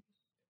Richardson,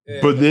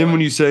 but then when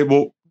you say,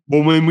 well,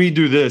 when we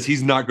do this,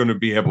 he's not going to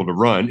be able to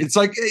run. It's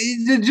like,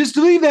 just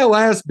leave that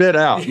last bit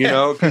out,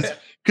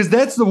 because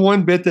that's the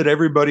one bit that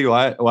everybody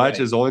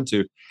latches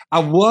onto. I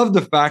love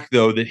the fact,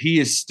 though, that he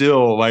is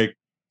still like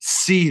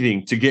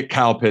seething to get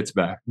Kyle Pitts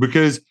back,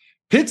 because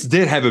Pitts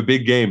did have a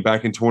big game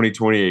back in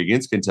 2020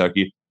 against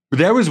Kentucky, but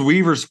that was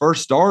Weaver's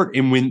first start.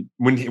 And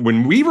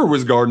when Weaver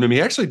was guarding him,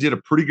 he actually did a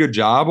pretty good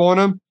job on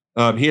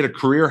him. He had a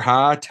career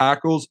high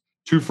tackles,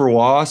 2 for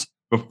loss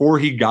before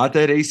he got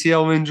that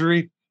ACL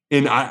injury.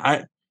 And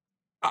I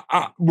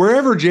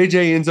wherever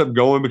JJ ends up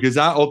going, because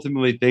I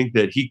ultimately think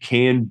that he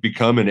can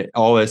become an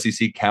all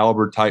SEC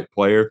caliber type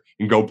player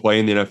and go play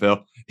in the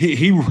NFL.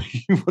 He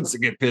wants to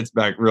get Pitts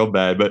back real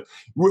bad, but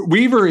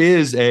Weaver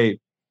is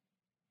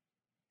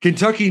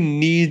Kentucky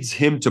needs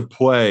him to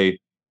play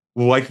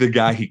like the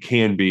guy he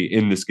can be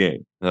in this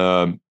game.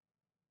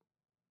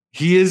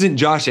 He isn't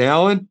Josh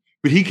Allen,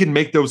 but he can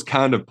make those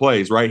kind of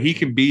plays, right? He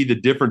can be the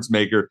difference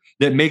maker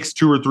that makes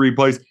 2 or 3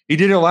 plays. He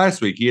did it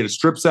last week. He had a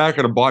strip sack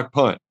and a block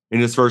punt in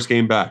his first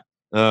game back.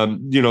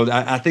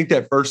 I think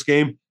that first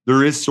game,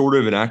 there is sort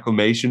of an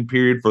acclimation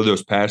period for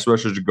those pass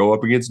rushers to go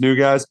up against new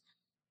guys.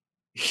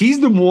 He's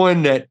the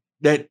one that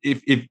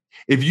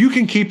if you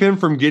can keep him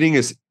from getting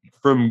us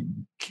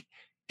from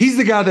 – he's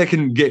the guy that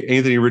can get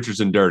Anthony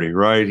Richardson dirty,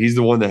 right? He's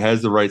the one that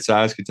has the right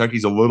size.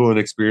 Kentucky's a little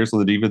inexperienced on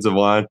the defensive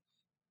line.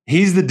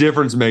 He's the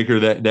difference maker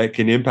that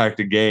can impact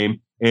a game.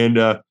 And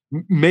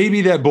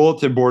maybe that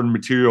bulletin board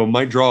material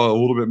might draw a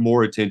little bit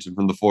more attention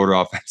from the Florida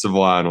offensive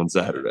line on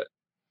Saturday.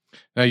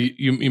 Now,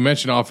 you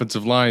mentioned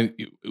offensive line,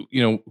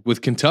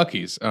 with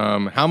Kentucky's.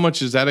 How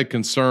much is that a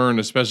concern,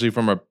 especially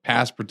from a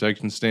pass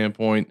protection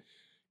standpoint?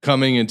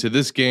 Coming into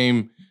this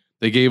game,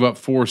 they gave up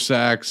 4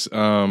 sacks.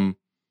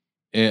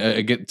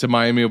 Get to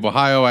Miami of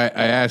Ohio. I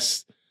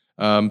asked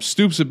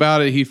Stoops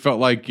about it. He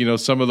felt like,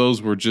 some of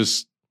those were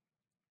just,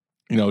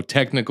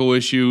 technical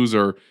issues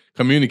or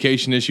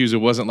communication issues. It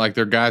wasn't like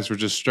their guys were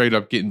just straight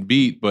up getting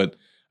beat. But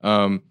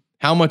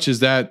how much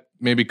is that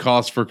maybe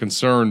cause for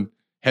concern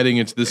heading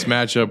into this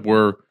matchup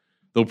where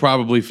they'll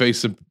probably face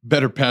some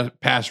better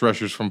pass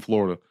rushers from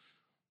Florida.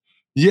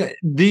 Yeah,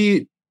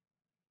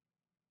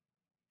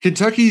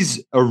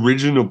 Kentucky's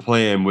original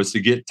plan was to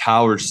get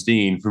Tyler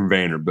Steen from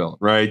Vanderbilt,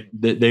 right?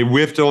 They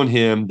whiffed on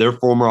him. Their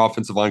former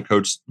offensive line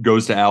coach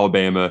goes to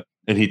Alabama,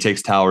 and he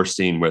takes Tyler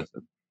Steen with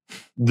him.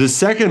 The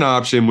second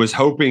option was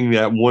hoping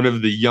that one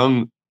of the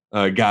young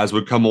guys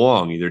would come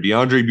along, either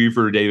DeAndre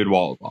Buford or David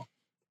Wallaball.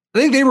 I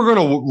think they were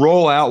going to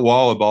roll out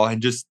Wallaball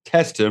and just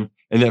test him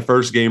in that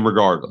first game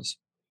regardless.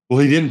 Well,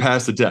 he didn't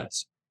pass the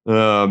test.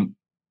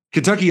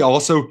 Kentucky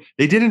also,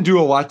 they didn't do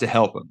a lot to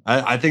help him.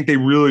 I think they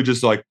really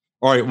just like,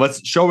 all right,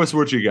 let's show us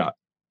what you got.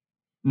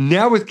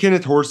 Now with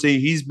Kenneth Horsey,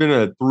 he's been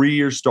a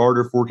 3-year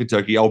starter for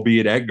Kentucky,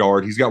 albeit at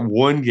guard. He's got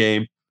one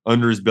game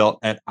under his belt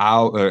at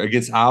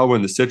against Iowa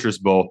in the Citrus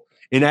Bowl.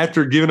 And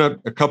after giving up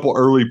a couple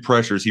early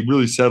pressures, he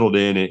really settled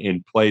in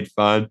and played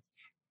fine.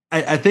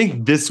 I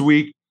think this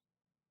week,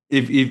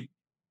 if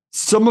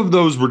some of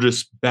those were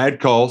just bad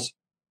calls,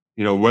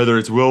 whether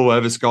it's Will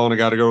Levis calling a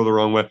guy to go the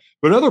wrong way,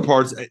 but other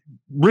parts,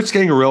 Rich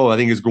Scangarello, I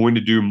think, is going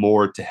to do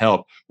more to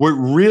help.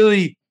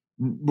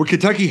 What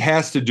Kentucky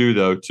has to do,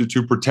 though,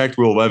 to protect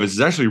Will Levis is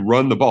actually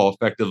run the ball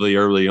effectively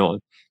early on.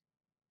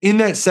 In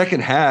that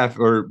second half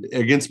or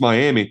against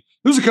Miami,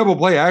 there was a couple of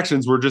play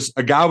actions where just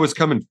a guy was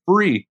coming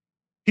free.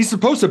 He's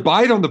supposed to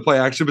bite on the play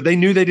action, but they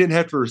knew they didn't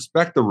have to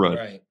respect the run.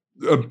 Right.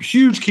 A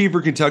huge key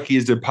for Kentucky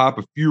is to pop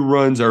a few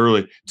runs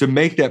early to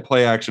make that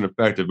play action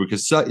effective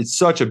because it's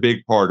such a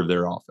big part of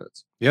their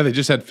offense. Yeah, they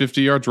just had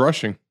 50 yards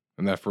rushing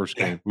in that first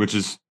game, which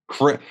is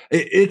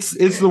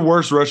it's the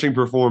worst rushing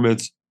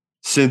performance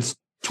since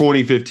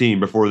 2015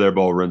 before their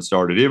ball run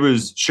started. It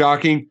was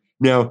shocking.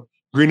 Now,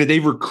 granted,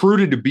 they've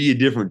recruited to be a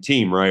different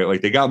team, right?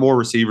 Like they got more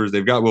receivers,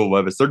 they've got Will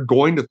Levis. They're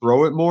going to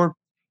throw it more,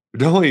 but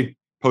to only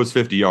post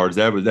 50 yards,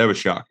 that was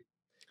shocking.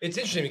 It's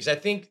interesting because I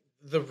think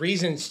the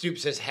reason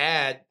Stoops has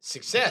had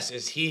success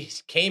is he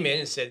came in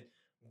and said,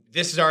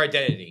 this is our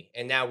identity.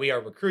 And now we are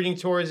recruiting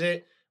towards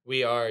it.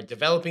 We are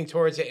developing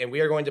towards it, and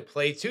we are going to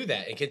play to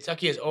that. And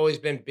Kentucky has always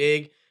been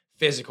big,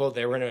 physical.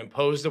 They were going to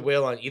impose the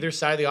will on either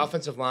side of the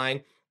offensive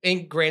line.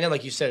 And granted,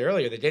 like you said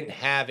earlier, they didn't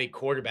have a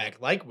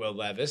quarterback like Will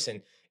Levis.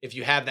 And if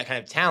you have that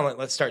kind of talent,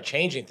 let's start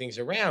changing things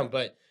around.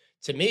 But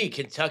to me,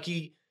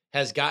 Kentucky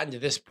has gotten to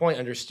this point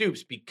under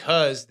Stoops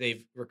because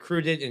they've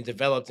recruited and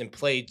developed and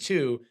played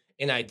to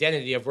an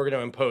identity of we're going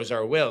to impose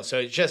our will. So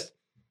it's just,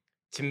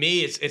 to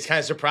me, it's kind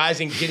of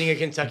surprising getting a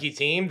Kentucky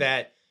team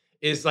that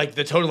is like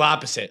the total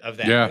opposite of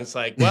that. Yeah. It's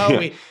like, well,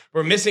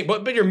 we're missing,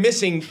 but you're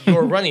missing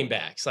your running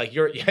backs. Like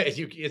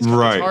it's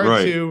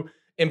hard to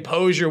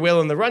impose your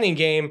will in the running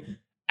game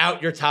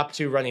out your top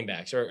two running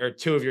backs or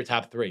two of your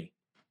top three.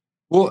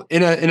 Well,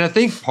 and I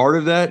think part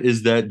of that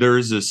is that there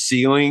is a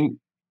ceiling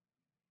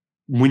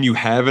when you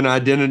have an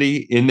identity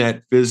in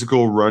that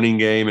physical running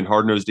game and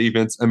hard-nosed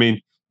defense. I mean,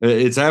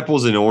 it's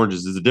apples and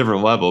oranges. It's a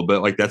different level,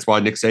 but like that's why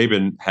Nick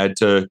Saban had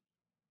to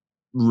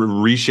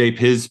reshape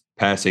his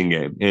passing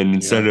game. And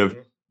instead of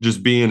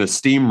just being a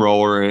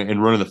steamroller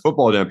and running the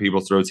football down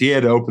people's throats, he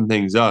had to open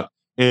things up.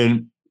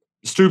 And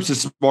Stoops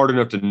is smart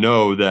enough to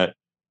know that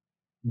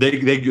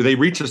they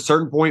reach a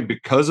certain point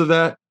because of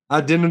that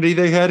identity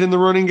they had in the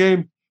running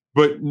game.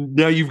 But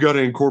now you've got to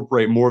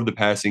incorporate more of the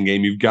passing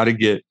game. You've got to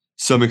get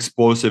some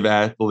explosive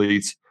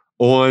athletes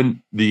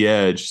on the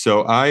edge.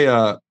 So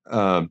I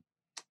have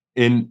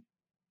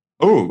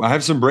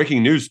some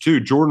breaking news too.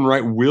 Jordan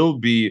Wright will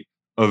be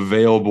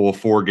available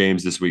 4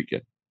 games this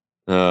weekend.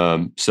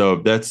 So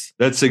that's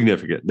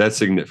significant. That's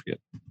significant.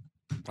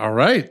 All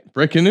right.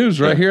 Breaking news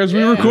right here as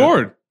we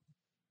record.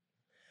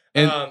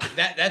 And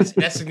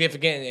that's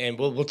significant. And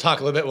we'll talk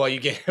a little bit while you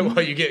get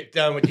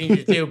done with what you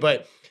need to do.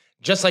 But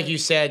just like you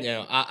said,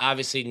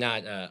 obviously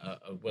not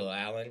Will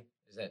Allen.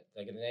 Is that,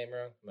 did I get the name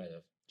wrong? Might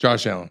have.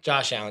 Josh Allen.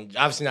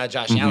 Obviously not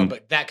Josh Allen,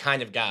 but that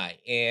kind of guy.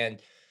 And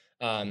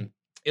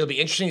it'll be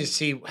interesting to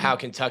see how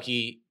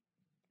Kentucky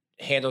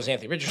handles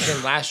Anthony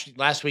Richardson.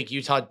 Last week,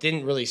 Utah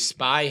didn't really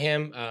spy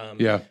him.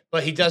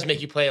 But he does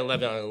make you play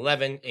 11 on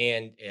 11.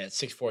 And at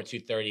 6'4",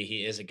 230,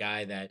 he is a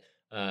guy that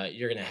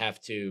you're going to have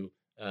to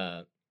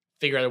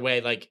figure out a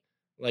way, like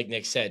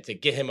Nick said, to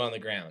get him on the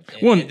ground.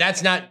 And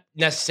that's not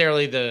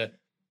necessarily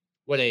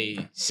what a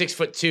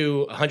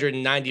 6'2",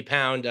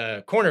 190-pound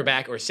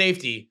cornerback or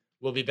safety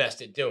will be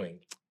best at doing.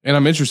 And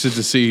I'm interested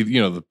to see,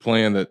 the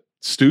plan that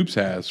Stoops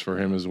has for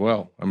him as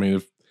well. I mean,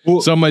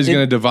 if somebody's going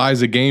to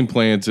devise a game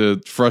plan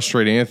to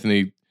frustrate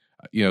Anthony,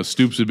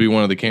 Stoops would be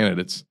one of the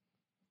candidates.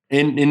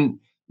 And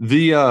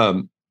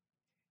the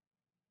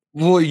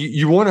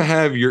you want to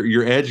have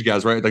your edge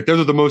guys, right? Like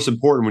those are the most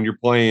important when you're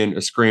playing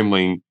a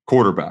scrambling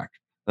quarterback.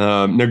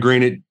 Now,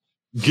 granted,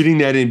 getting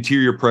that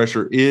interior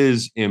pressure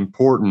is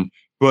important,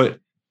 but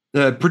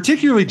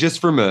particularly just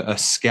from a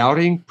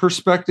scouting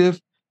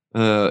perspective,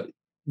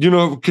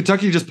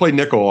 Kentucky just played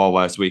nickel all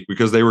last week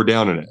because they were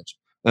down an edge.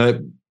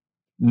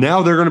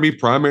 Now they're going to be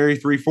primary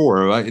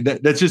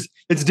 3-4. That's just,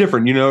 it's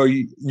different.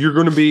 You're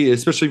going to be,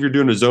 especially if you're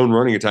doing a zone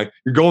running attack,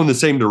 you're going the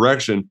same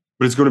direction,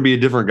 but it's going to be a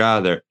different guy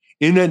there.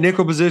 In that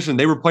nickel position,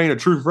 they were playing a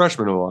true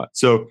freshman a lot.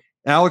 So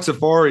Alex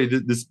Afari,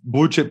 this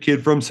blue chip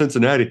kid from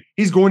Cincinnati,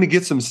 he's going to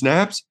get some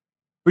snaps,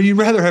 but you'd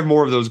rather have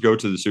more of those go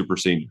to the super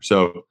senior.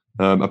 So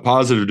a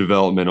positive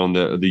development on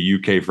the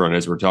UK front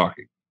as we're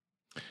talking.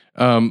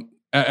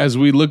 As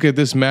we look at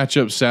this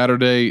matchup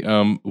Saturday,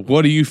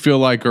 what do you feel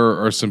like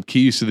are some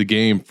keys to the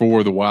game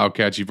for the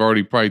Wildcats? You've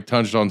already probably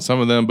touched on some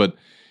of them, but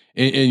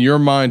in your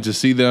mind, to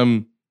see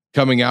them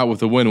coming out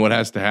with a win, what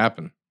has to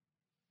happen?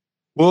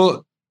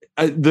 Well,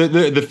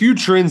 the few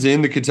trends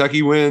in the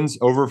Kentucky wins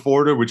over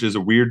Florida, which is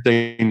a weird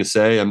thing to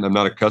say. I'm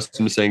not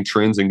accustomed to saying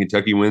trends in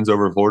Kentucky wins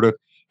over Florida,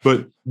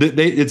 but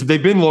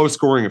they've been low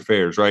scoring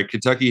affairs, right?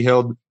 Kentucky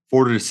held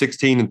Florida to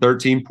 16 and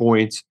 13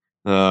 points.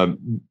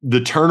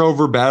 The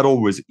turnover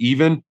battle was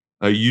even.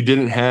 You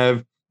didn't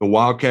have the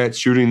Wildcats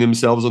shooting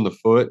themselves on the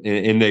foot,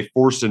 and they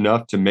forced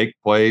enough to make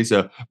plays.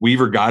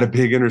 Weaver got a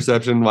big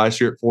interception last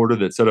year at Florida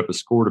that set up a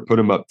score to put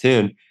them up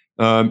 10.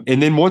 And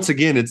then once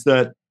again, it's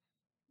that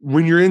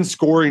when you're in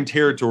scoring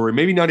territory,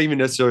 maybe not even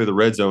necessarily the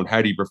red zone,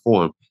 how do you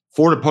perform?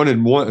 Florida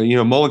punted one,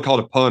 Mullen called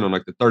a punt on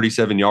like the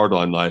 37-yard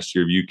line last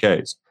year of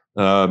UK's.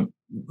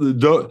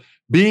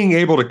 Being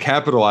able to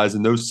capitalize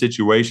in those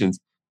situations,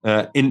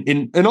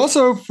 and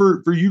also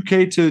for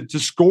UK to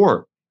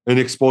score an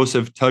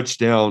explosive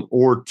touchdown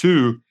or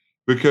two,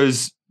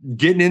 because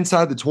getting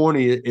inside the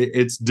 20,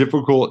 it's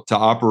difficult to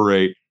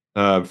operate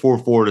for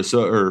Florida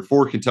or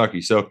for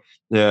Kentucky. So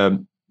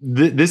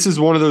this is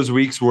one of those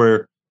weeks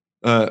where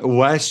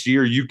last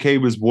year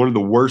UK was one of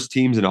the worst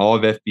teams in all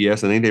of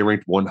FBS. I think they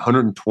ranked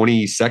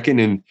 122nd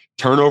in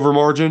turnover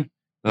margin.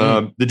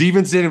 The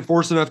defense didn't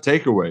force enough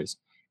takeaways.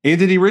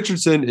 Anthony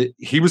Richardson,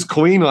 he was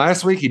clean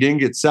last week. He didn't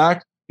get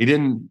sacked. He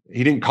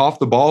didn't cough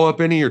the ball up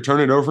any or turn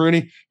it over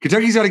any.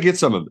 Kentucky's got to get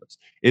some of those.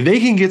 If they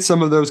can get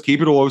some of those,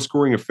 keep it a low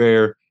scoring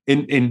affair,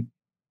 and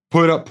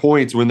put up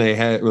points when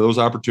those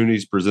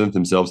opportunities present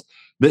themselves,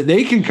 that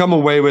they can come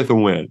away with a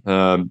win.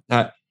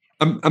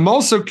 I'm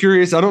also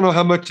curious. I don't know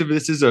how much of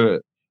this is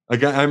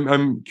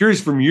I'm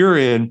curious from your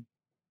end,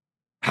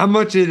 how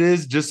much it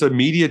is just a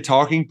media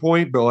talking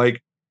point, but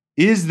like,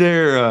 is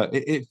there?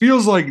 It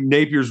feels like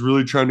Napier's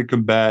really trying to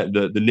combat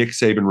the Nick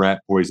Saban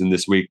rat poison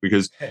this week,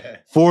 because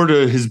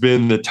Florida has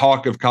been the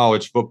talk of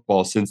college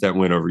football since that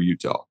win over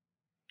Utah.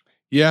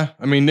 Yeah,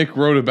 I mean, Nick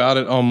wrote about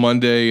it on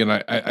Monday, and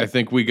I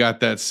think we got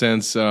that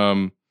sense.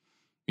 Every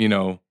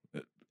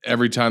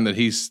time that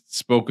he's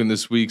spoken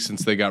this week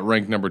since they got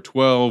ranked number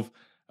 12.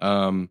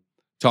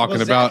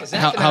 Talking about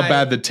how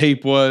bad the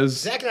tape was.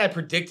 Zach and I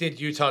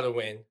predicted Utah to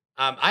win.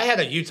 I had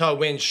a Utah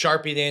win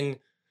sharpied in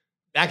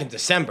back in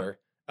December.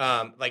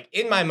 Like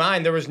in my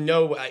mind, there was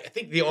I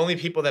think the only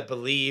people that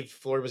believed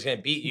Florida was going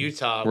to beat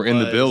Utah were in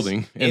the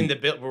building. We're in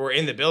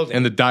the building.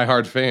 And the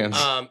diehard fans.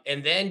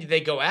 And then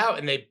they go out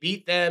and they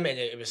beat them, and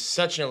it was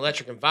such an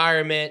electric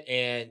environment.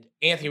 And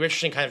Anthony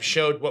Richardson kind of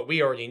showed what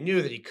we already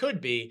knew that he could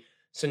be.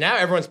 So now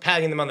everyone's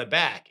patting them on the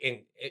back.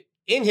 And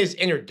in his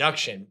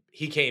introduction,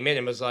 he came in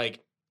and was like,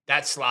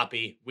 "That's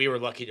sloppy. We were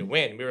lucky to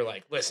win." We were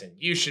like, "Listen,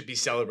 you should be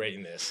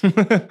celebrating this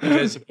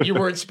because you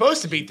weren't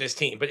supposed to beat this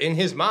team." But in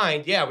his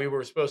mind, yeah, we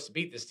were supposed to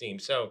beat this team.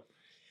 So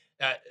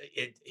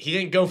he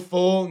didn't go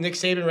full Nick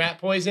Saban rat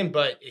poison,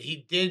 but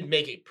he did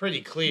make it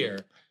pretty clear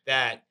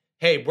that,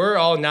 hey, we're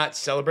all not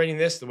celebrating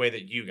this the way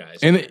that you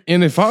guys are.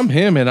 And if I'm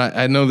him, and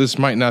I know this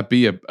might not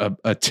be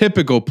a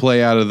typical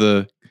play out of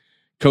the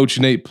Coach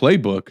Nate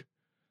playbook,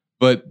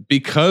 but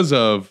because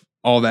of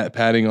all that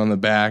patting on the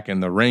back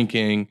and the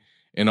ranking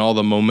and all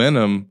the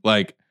momentum,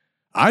 like,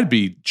 I'd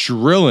be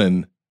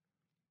drilling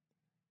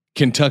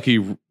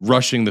Kentucky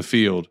rushing the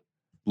field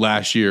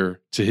last year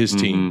to his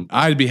team.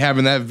 I'd be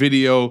having that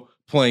video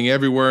playing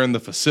everywhere in the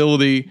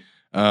facility.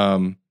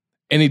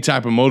 Any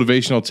type of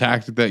motivational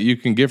tactic that you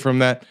can get from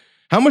that.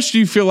 How much do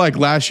you feel like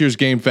last year's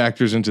game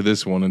factors into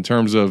this one in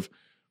terms of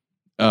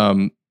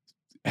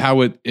how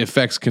it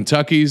affects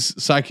Kentucky's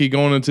psyche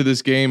going into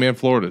this game and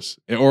Florida's,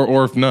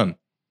 or if none?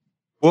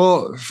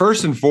 Well,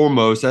 first and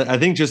foremost, I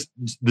think just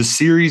the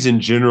series in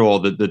general,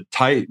 the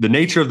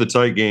nature of the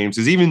tight games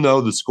is, even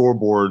though the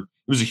scoreboard, it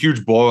was a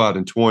huge blowout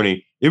in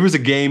 20, it was a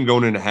game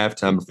going into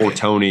halftime before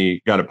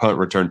Tony got a punt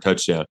return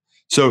touchdown.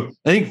 So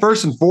I think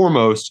first and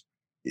foremost,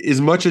 as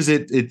much as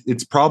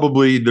it's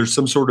probably there's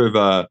some sort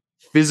of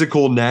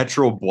physical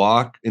natural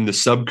block in the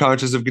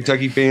subconscious of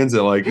Kentucky fans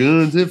that like,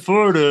 it's in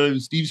Florida,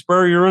 Steve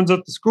Spurrier runs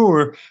up the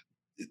score.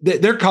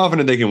 They're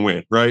confident they can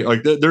win, right?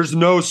 Like there's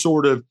no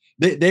sort of,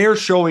 they are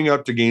showing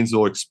up to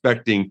Gainesville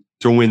expecting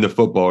to win the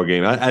football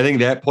game. I think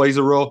that plays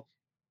a role.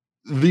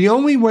 The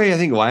only way I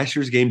think last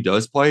year's game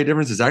does play a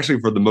difference is actually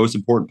for the most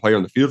important player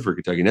on the field for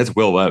Kentucky, and that's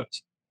Will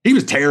Levis. He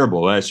was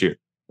terrible last year.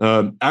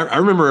 I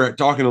remember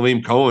talking to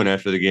Liam Cohen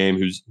after the game,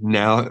 who's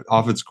now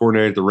offensive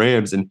coordinator at the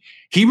Rams, and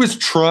he was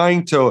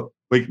trying to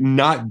like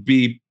not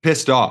be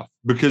pissed off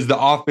because the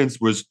offense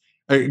was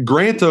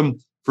Grantham.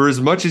 For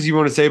as much as you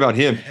want to say about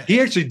him, he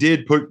actually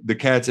did put the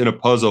Cats in a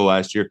puzzle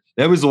last year.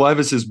 That was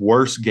Levis's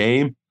worst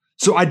game.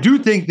 So I do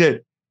think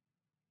that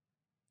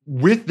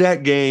with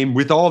that game,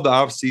 with all the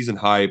offseason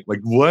hype, like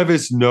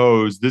Levis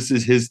knows this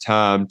is his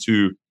time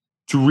to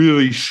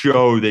really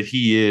show that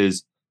he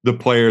is the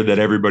player that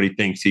everybody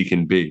thinks he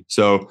can be.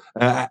 So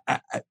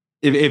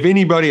if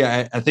anybody,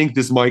 I think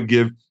this might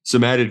give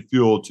some added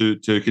fuel to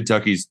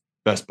Kentucky's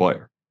best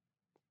player.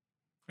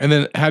 And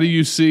then how do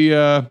you see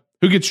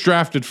who gets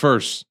drafted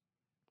first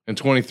in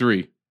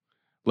 23?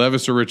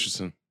 Levis or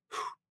Richardson?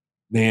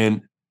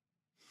 Man,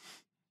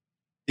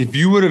 if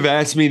you would have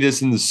asked me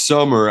this in the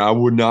summer, I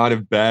would not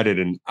have batted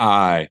an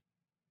eye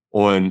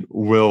on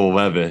Will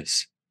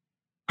Levis.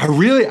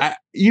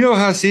 You know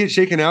how I see it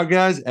shaking out,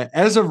 guys?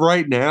 As of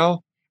right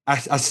now,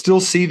 I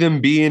still see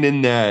them being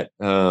in that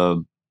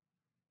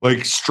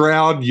like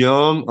Stroud,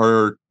 Young,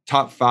 or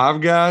top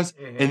 5 guys.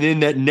 Mm-hmm. And then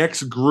that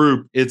next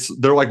group,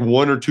 they're like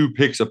 1 or 2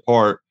 picks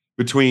apart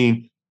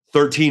between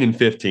 13 and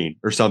 15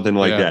 or something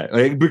like that.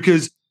 Like,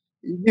 because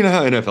you know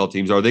how NFL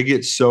teams are. They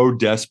get so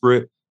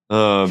desperate.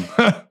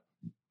 I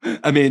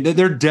mean,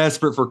 they're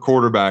desperate for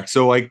quarterbacks.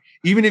 So, like,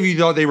 even if you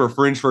thought they were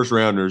fringe first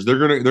rounders, they're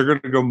gonna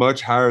go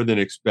much higher than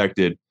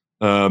expected.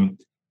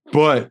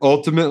 But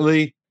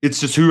ultimately, it's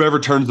just whoever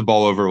turns the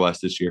ball over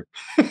less this year.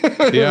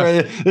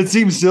 Yeah, it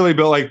seems silly,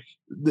 but like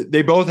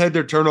they both had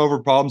their turnover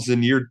problems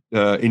in year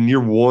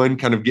 1,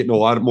 kind of getting a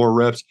lot more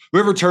reps.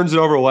 Whoever turns it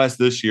over less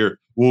this year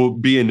will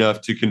be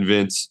enough to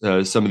convince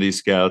some of these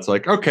scouts,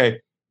 like, okay,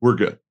 we're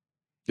good.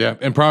 Yeah,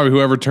 and probably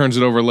whoever turns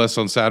it over less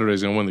on Saturday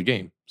is going to win the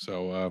game.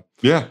 So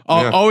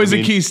always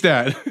a key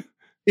stat.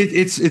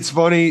 It's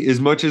funny, as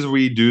much as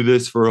we do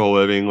this for a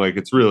living, like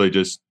it's really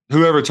just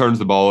whoever turns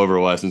the ball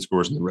over less and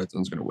scores in the red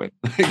zone is going to win.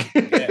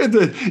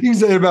 You can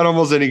say it about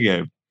almost any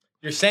game.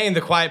 You're saying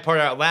the quiet part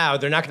out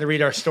loud. They're not going to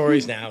read our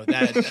stories now.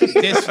 That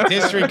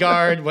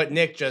disregard what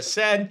Nick just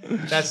said.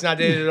 That's not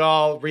it at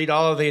all. Read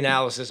all of the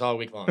analysis all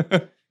week long.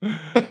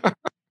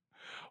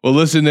 Well,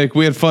 listen, Nick,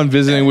 we had fun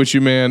visiting with you,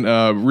 man.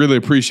 Really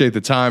appreciate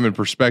the time and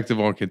perspective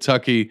on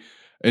Kentucky.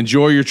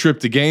 Enjoy your trip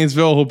to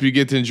Gainesville. Hope you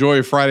get to enjoy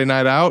a Friday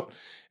night out.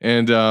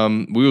 And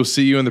we will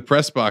see you in the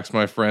press box,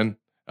 my friend.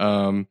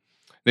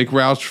 Nick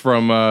Roush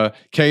from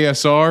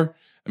KSR.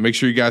 And make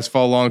sure you guys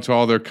follow along to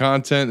all their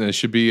content. And it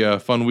should be a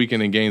fun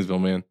weekend in Gainesville,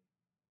 man.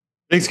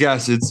 Thanks,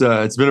 guys. It's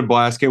been a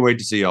blast. Can't wait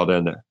to see y'all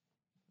down there.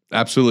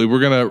 Absolutely. We're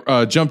going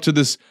to jump to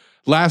this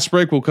last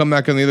break. We'll come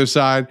back on the other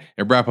side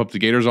and wrap up the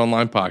Gators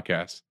Online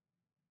podcast.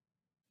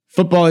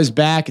 Football is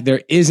back.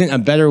 There isn't a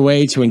better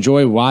way to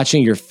enjoy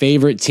watching your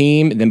favorite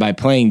team than by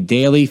playing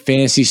daily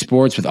fantasy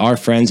sports with our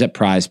friends at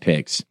Prize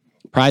Picks.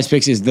 Prize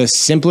Picks is the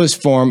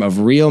simplest form of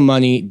real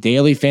money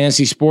daily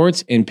fantasy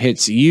sports and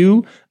pits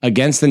you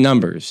against the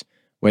numbers.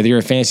 Whether you're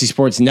a fantasy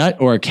sports nut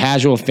or a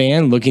casual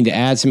fan looking to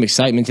add some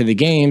excitement to the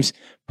games,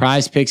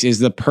 Prize Picks is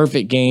the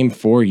perfect game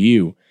for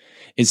you.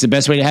 It's the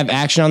best way to have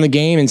action on the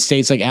game in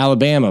states like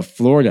Alabama,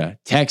 Florida,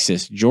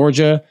 Texas,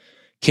 Georgia,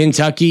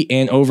 Kentucky,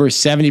 and over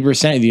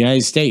 70% of the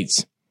United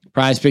States.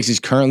 Prize Picks is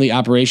currently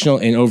operational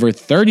in over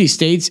 30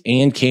 states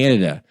and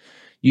Canada.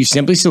 You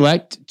simply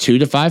select 2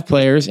 to 5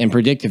 players and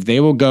predict if they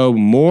will go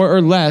more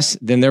or less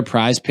than their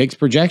Prize Picks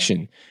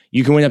projection.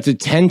 You can win up to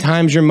 10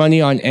 times your money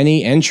on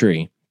any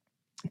entry.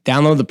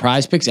 Download the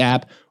Prize Picks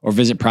app or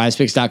visit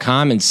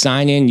prizepicks.com and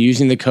sign in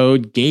using the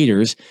code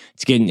GATORS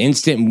to get an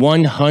instant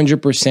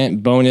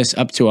 100% bonus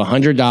up to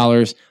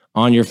 $100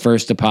 on your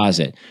first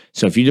deposit.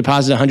 So if you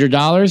deposit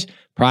 $100,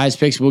 Prize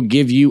Picks will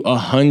give you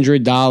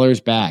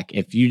 $100 back.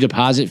 If you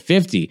deposit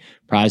 $50,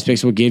 Prize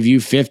Picks will give you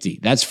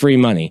 $50. That's free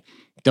money.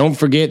 Don't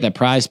forget that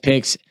Prize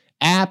Picks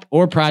app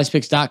or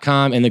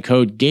prizepicks.com and the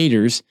code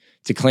GATORS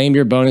to claim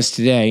your bonus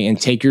today and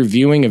take your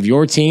viewing of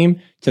your team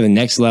to the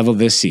next level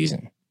this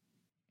season.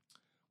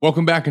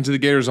 Welcome back into the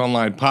Gators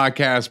Online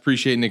podcast.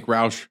 Appreciate Nick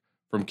Roush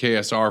from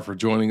KSR for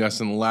joining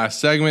us in the last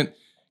segment,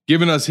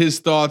 giving us his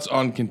thoughts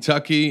on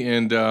Kentucky.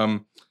 And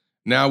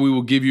now we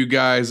will give you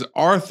guys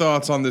our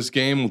thoughts on this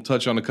game. We'll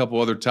touch on a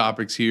couple other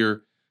topics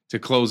here to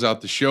close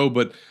out the show.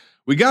 But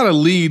we got to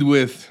lead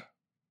with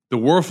the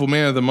Werfel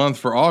Man of the Month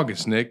for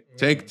August, Nick.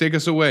 Take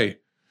us away.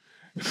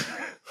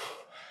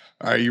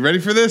 Are you ready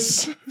for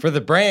this? For the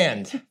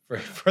brand.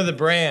 For the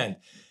brand.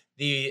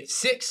 The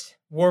 6th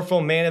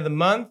Werfel Man of the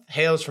Month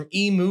hails from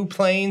Emu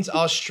Plains,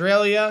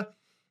 Australia.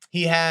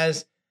 He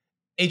has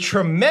a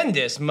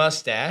tremendous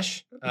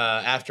mustache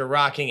after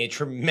rocking a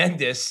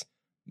tremendous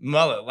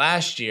mullet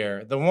last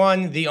year. The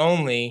one, the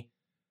only,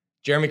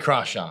 Jeremy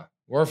Crawshaw,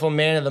 Werfel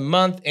Man of the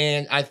Month.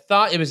 And I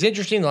thought it was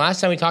interesting. The last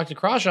time we talked to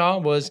Crawshaw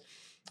was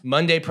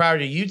Monday prior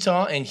to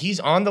Utah, and he's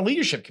on the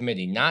leadership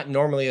committee. Not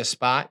normally a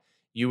spot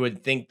you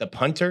would think the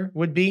punter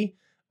would be.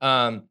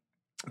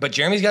 But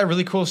Jeremy's got a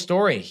really cool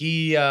story.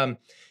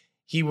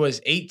 He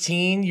was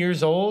 18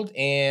 years old,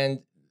 and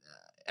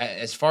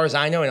as far as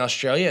I know, in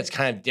Australia, it's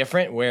kind of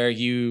different where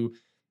you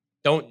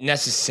don't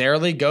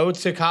necessarily go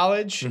to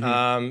college.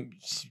 Mm-hmm.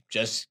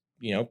 Just,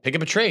 pick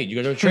up a trade. You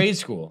go to a trade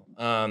school.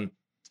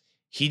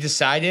 He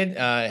decided,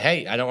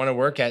 hey, I don't want to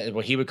work at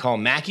what he would call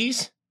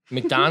Mackey's,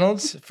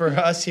 McDonald's for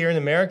us here in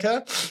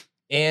America,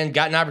 and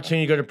got an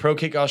opportunity to go to Pro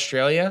Kick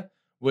Australia,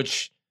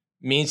 which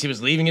means he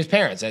was leaving his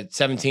parents at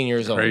 17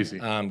 years old. Crazy.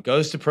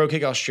 Goes to Pro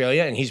Kick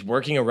Australia, and he's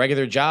working a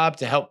regular job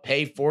to help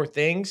pay for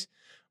things.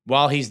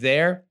 While he's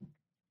there,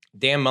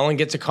 Dan Mullen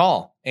gets a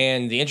call.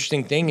 And the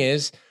interesting thing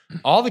is,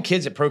 all the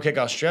kids at Pro Kick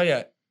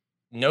Australia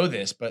know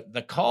this, but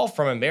the call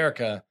from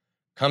America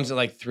comes at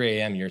like 3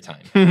 a.m. your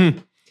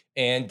time.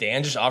 And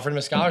Dan just offered him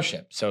a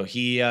scholarship. So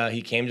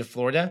he came to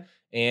Florida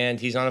and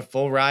he's on a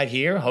full ride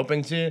here,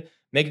 hoping to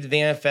make it to the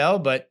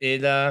NFL. But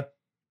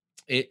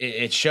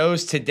it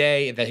shows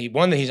today that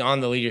he's on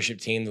the leadership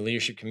team, the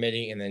leadership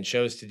committee, and then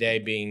shows today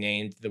being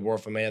named the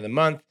Warfel Man of the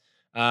Month,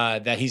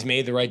 that he's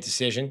made the right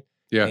decision.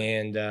 Yeah.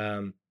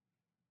 And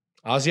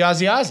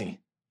Aussie.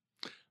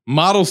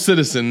 Model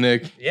citizen,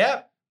 Nick.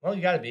 Yeah. Well,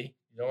 you got to be.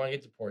 You don't want to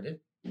get deported.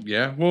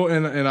 Yeah. Well,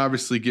 and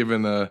obviously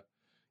giving the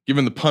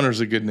punters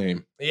a good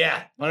name.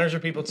 Yeah. Punters are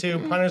people too.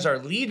 Punters are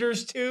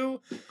leaders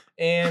too.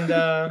 And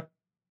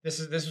this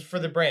is for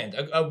the brand.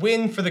 A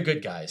win for the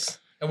good guys.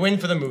 A win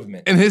for the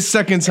movement. And his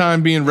second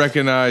time being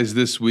recognized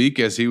this week,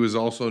 as he was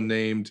also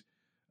named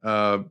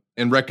and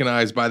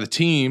recognized by the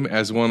team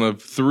as one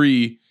of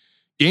 3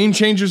 game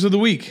changers of the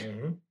week.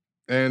 Mm-hmm.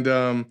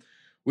 And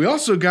we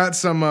also got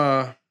some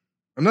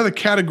another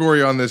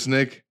category on this,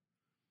 Nick.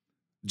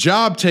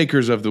 Job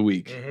takers of the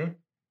week. Mm-hmm.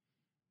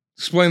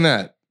 Explain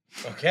that.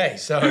 Okay,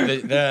 so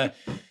the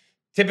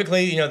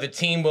typically, the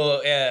team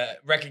will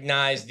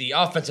recognize the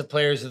offensive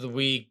players of the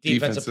week,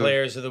 defensive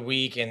players of the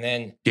week, and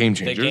then game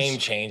changers. The game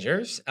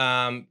changers.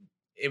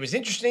 It was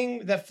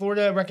interesting that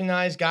Florida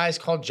recognized guys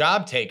called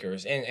job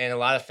takers, and a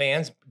lot of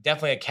fans,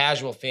 definitely a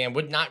casual fan,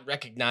 would not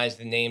recognize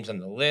the names on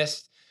the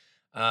list.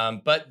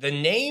 But the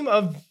name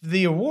of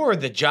the award,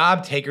 the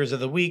job takers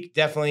of the week,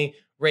 definitely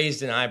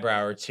raised an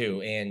eyebrow or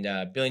two.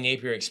 And Billy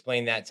Napier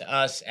explained that to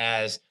us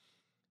as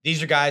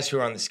these are guys who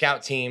are on the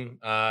scout team.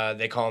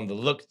 They call them the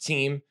look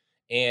team.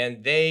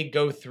 And they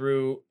go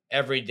through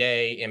every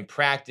day in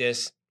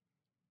practice,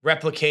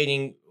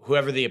 replicating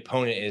whoever the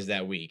opponent is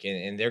that week.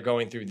 And they're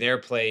going through their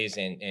plays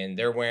and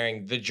they're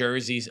wearing the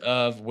jerseys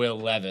of Will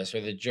Levis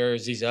or the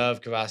jerseys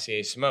of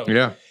Cavassier Smoke.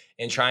 Yeah.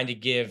 And trying to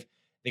give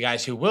the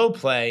guys who will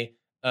play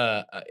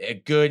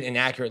a good and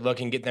accurate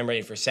look and get them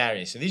ready for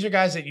Saturday. So these are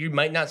guys that you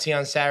might not see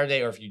on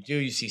Saturday, or if you do,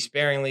 you see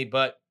sparingly.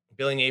 But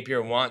Billy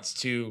Napier wants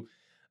to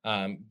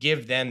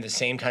give them the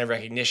same kind of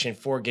recognition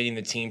for getting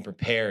the team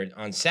prepared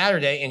on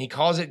Saturday. And he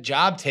calls it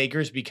job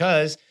takers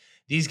because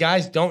these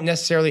guys don't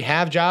necessarily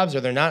have jobs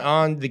or they're not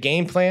on the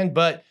game plan,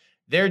 but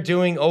they're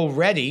doing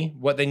already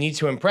what they need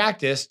to in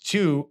practice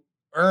to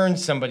earn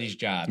somebody's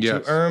job,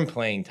 to earn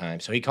playing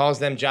time. So he calls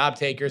them job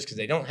takers because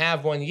they don't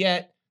have one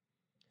yet.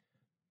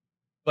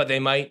 But they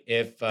might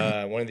if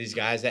one of these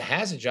guys that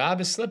has a job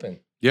is slipping.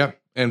 Yeah,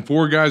 and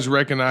 4 guys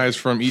recognized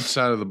from each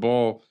side of the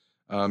ball.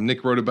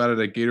 Nick wrote about it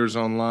at Gators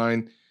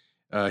Online.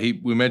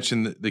 We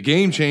mentioned the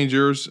game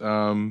changers.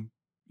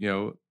 Crawshaw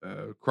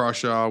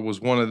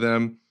was one of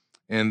them.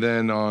 And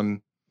then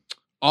on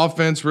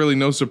offense, really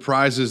no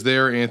surprises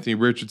there. Anthony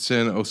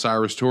Richardson,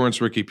 Osiris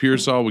Torrance, Ricky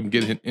Pearsall. We can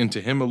get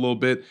into him a little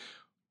bit.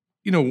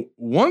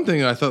 One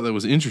thing I thought that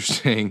was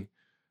interesting,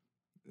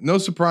 no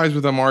surprise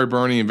with Amari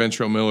Burney and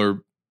Ventrell Miller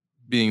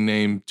being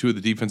named 2 of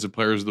the defensive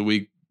players of the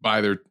week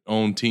by their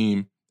own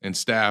team and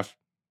staff.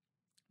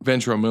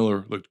 Ventrell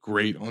Miller looked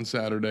great on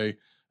Saturday,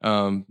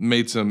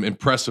 made some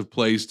impressive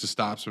plays to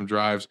stop some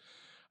drives.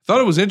 I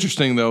thought it was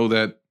interesting, though,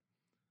 that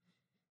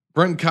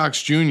Brenton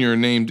Cox Jr.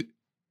 named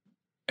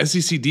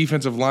SEC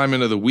Defensive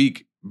Lineman of the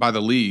Week by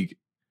the league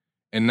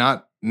and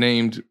not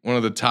named one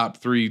of the top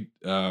 3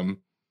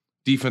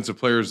 defensive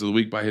players of the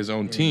week by his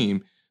own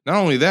team. Not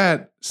only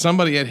that,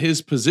 somebody at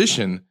his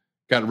position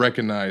got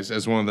recognized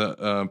as one of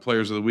the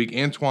players of the week.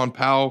 Antoine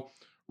Powell,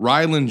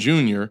 Ryland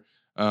Jr.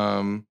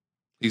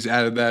 He's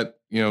added that,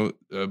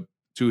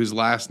 to his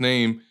last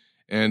name,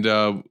 and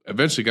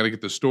eventually got to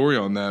get the story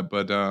on that.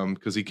 But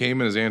because he came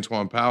in as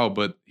Antoine Powell,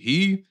 but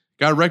he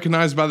got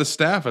recognized by the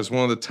staff as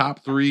one of the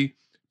top 3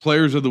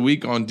 players of the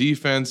week on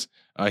defense.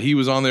 He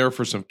was on there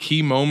for some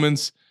key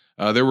moments.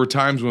 There were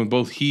times when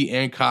both he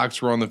and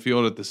Cox were on the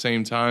field at the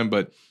same time.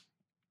 But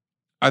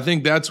I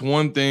think that's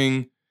one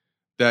thing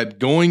that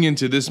going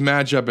into this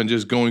matchup and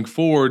just going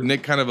forward,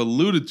 Nick kind of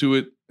alluded to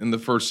it in the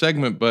first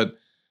segment, but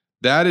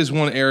that is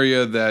one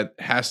area that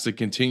has to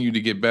continue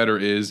to get better,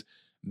 is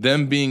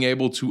them being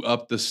able to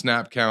up the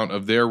snap count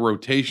of their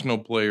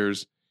rotational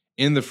players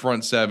in the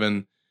front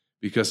 7,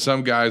 because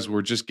some guys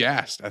were just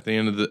gassed at the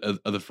end of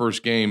the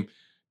first game.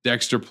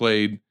 Dexter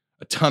played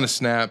a ton of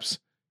snaps.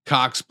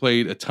 Cox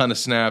played a ton of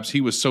snaps. He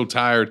was so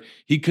tired,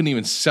 he couldn't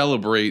even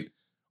celebrate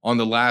on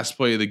the last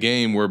play of the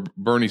game where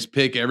Bernie's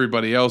pick,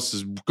 everybody else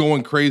is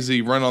going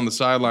crazy, run on the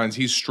sidelines.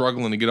 He's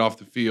struggling to get off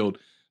the field.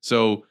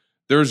 So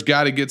there's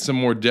got to get some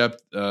more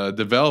depth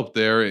developed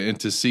there, and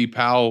to see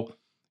Powell,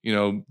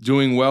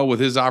 doing well with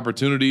his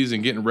opportunities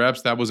and getting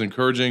reps, that was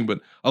encouraging. But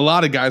a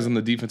lot of guys on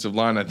the defensive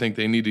line, I think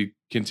they need to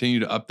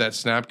continue to up that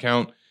snap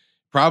count.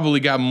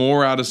 Probably got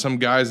more out of some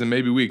guys than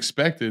maybe we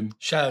expected.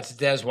 Shout out to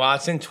Des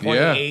Watson,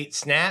 28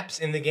 snaps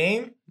in the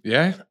game.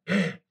 Yeah.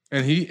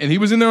 And he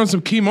was in there on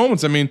some key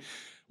moments. I mean,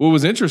 what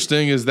was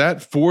interesting is that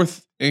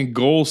 4th and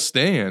goal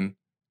stand.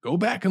 Go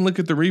back and look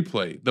at the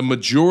replay. The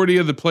majority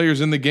of the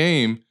players in the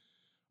game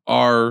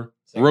are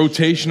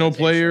rotational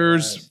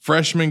players,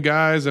 freshman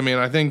guys. I mean,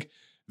 I think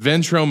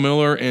Ventrell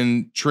Miller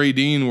and Trey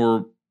Dean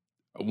were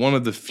one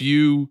of the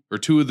few or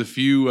two of the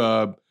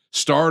few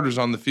starters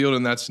on the field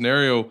in that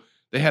scenario.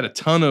 They had a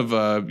ton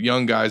of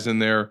young guys in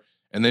there,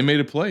 and they made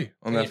a play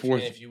on that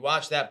fourth. If you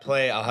watch that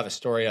play, I'll have a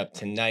story up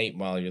tonight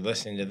while you're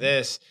listening to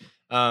this.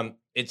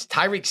 It's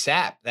Tyreek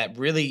Sapp that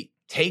really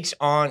takes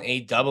on a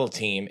double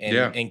team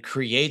and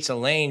creates a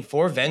lane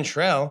for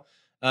Ventrell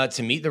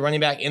to meet the running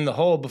back in the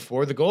hole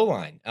before the goal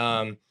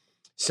line.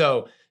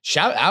 So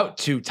shout out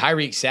to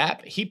Tyreek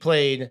Sapp. He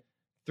played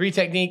 3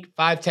 technique,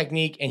 5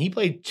 technique, and he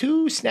played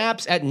 2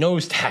 snaps at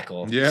nose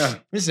tackle. Yeah.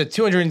 This is a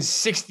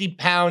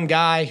 260-pound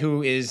guy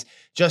who is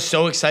just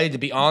so excited to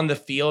be on the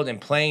field and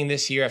playing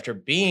this year after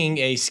being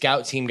a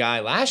scout team guy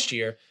last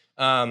year.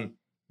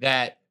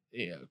 That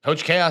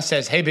Coach Chaos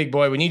says, "Hey, big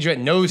boy, we need you at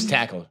nose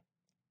tackle."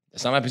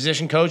 That's not my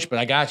position, coach, but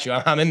I got you.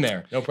 I'm in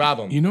there. No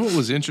problem. You know what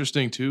was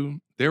interesting, too?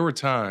 There were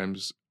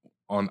times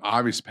on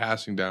obvious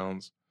passing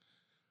downs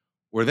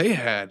where they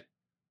had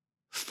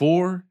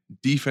 4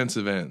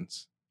 defensive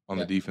ends on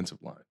the defensive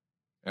line.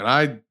 And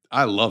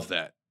I love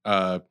that.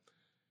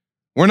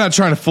 We're not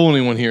trying to fool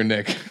anyone here,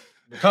 Nick.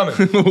 We're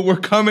coming. We're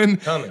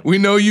coming. We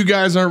know you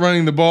guys aren't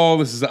running the ball.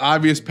 This is an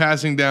obvious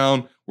passing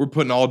down. We're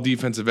putting all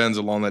defensive ends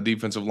along that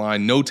defensive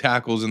line. No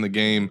tackles in the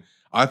game.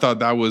 I thought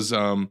that was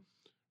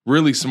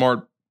really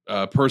smart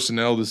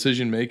personnel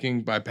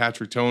decision-making by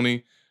Patrick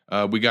Toney.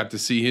 We got to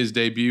see his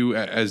debut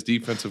as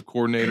defensive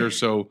coordinator.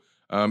 So,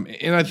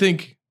 and I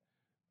think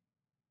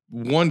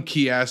one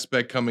key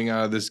aspect coming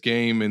out of this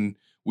game, and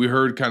we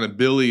heard kind of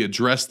Billy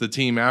address the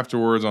team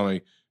afterwards on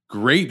a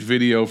great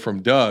video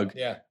from Doug.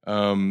 Yeah.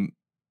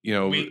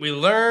 We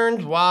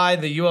learned why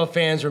the UL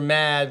fans were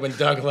mad when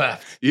Doug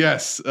left.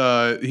 Yes.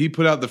 He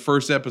put out the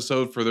first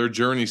episode for their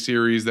Journey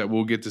series that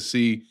we'll get to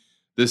see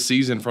this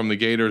season from the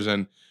Gators,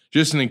 and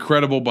just an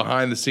incredible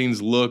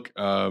behind-the-scenes look.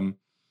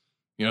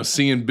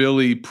 Seeing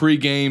Billy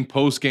pregame,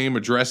 postgame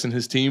addressing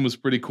his team was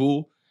pretty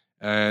cool.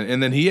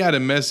 And then he had a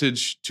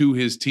message to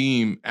his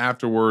team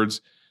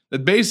afterwards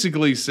that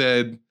basically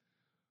said,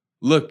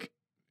 look,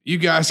 you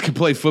guys can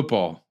play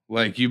football.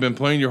 Like, you've been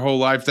playing your whole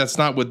life. That's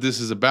not what this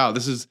is about.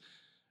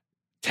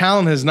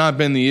 Talent has not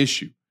been the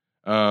issue.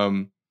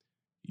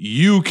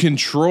 You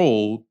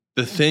control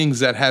the things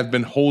that have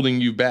been holding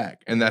you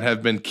back and that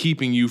have been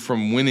keeping you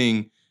from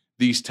winning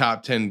these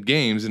top 10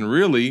 games. And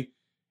really,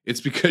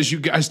 it's because you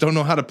guys don't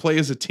know how to play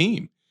as a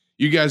team.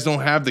 You guys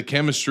don't have the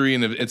chemistry,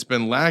 and it's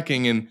been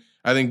lacking. And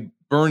I think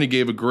Bernie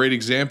gave a great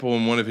example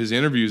in one of his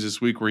interviews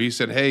this week where he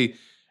said, hey,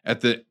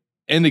 at the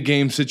end of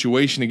game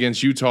situation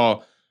against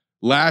Utah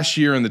last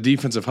year in the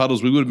defensive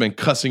huddles, we would have been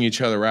cussing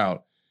each other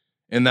out.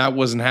 And that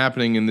wasn't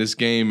happening in this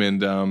game.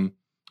 And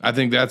I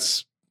think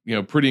that's,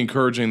 pretty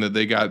encouraging that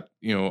they got,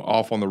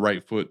 off on the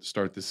right foot to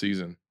start the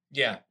season.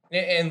 Yeah.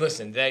 And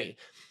listen,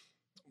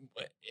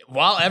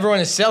 while everyone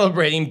is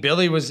celebrating,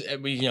 Billy was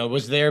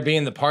there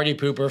being the party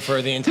pooper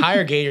for the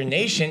entire Gator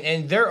Nation,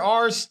 and there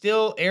are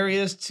still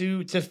areas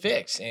to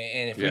fix.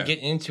 And if we get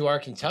into our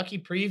Kentucky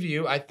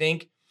preview, I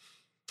think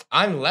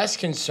I'm less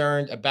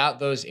concerned about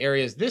those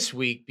areas this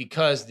week,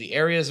 because the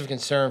areas of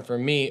concern for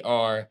me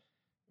are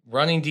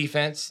running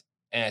defense,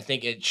 and I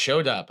think it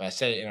showed up. I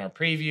said it in our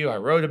preview. I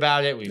wrote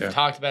about it. We've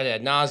talked about it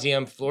ad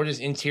nauseum. Florida's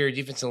interior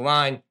defensive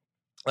line,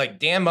 like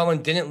Dan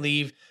Mullen didn't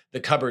leave the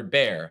cupboard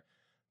bare.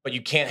 But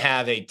you can't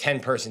have a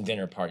 10-person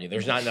dinner party.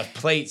 There's not enough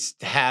plates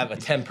to have a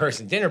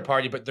 10-person dinner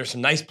party, but there's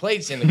some nice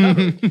plates in the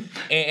cupboard.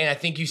 and I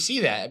think you see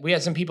that. We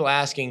had some people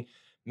asking,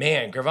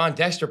 man, Gravon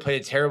Dexter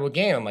played a terrible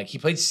game. I'm like, he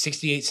played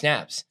 68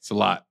 snaps. It's a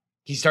lot.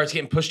 He starts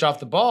getting pushed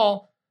off the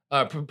ball,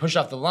 pushed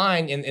off the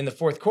line in the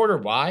fourth quarter.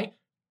 Why?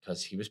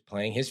 Because he was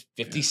playing his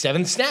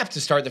 57th snap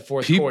to start the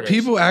fourth quarter.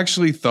 People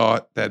actually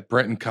thought that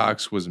Brenton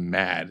Cox was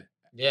mad.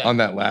 On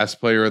that last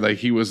player, like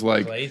he was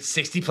like played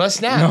 60+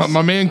 snaps. No,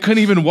 my man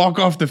couldn't even walk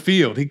off the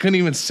field. He couldn't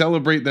even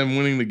celebrate them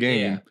winning the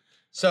game. Yeah.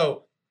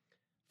 So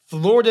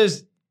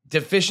Florida's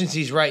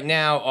deficiencies right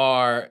now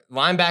are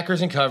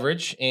linebackers and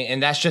coverage,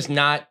 and that's just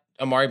not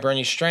Amari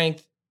Burney's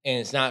strength, and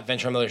it's not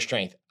Ventrell Miller's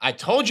strength. I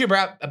told you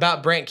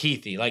about Brant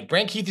Keithy. Like,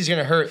 Brant Keithy's going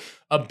to hurt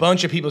a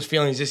bunch of people's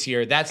feelings this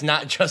year. That's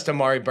not just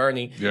Amari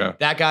Burney. Yeah.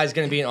 That guy's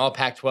going to be an all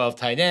Pac-12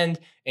 tight end,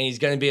 and he's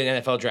going to be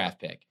an NFL draft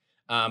pick.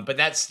 But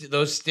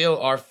those still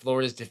are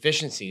Florida's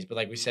deficiencies. But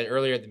like we said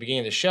earlier at the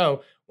beginning of the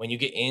show, when you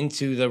get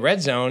into the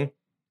red zone,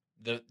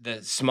 the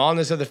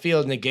smallness of the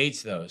field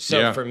negates those.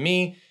 So for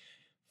me,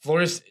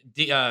 Florida's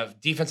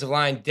defensive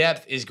line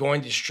depth is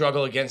going to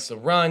struggle against the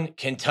run.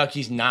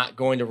 Kentucky's not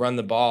going to run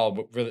the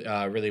ball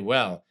really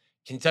well.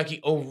 Kentucky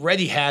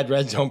already had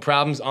red zone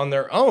problems on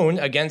their own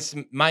against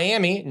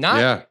Miami,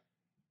 not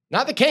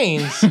the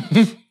Canes,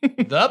 the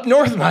up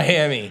north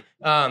Miami.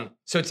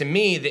 So to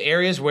me, the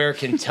areas where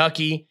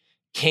Kentucky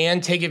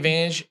can take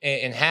advantage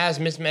and has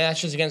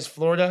mismatches against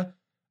Florida,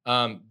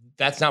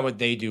 that's not what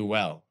they do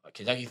well.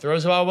 Kentucky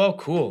throws the ball well,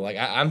 cool. Like,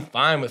 I'm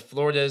fine with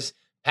Florida's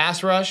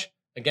pass rush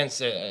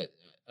against a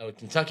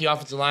Kentucky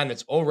offensive line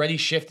that's already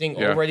shifting,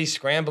 already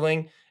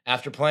scrambling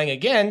after playing,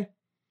 again,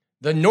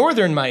 the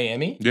northern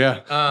Miami.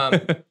 Yeah.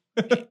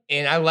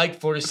 And I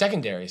like Florida's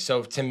secondary.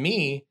 So to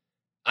me,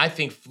 I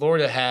think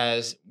Florida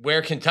has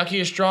where Kentucky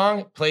is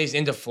strong plays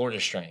into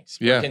Florida's strengths.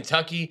 Where Yeah.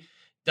 Kentucky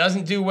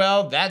doesn't do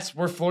well, that's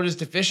where Florida's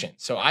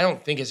deficient. So I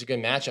don't think it's a good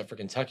matchup for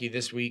Kentucky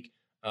this week.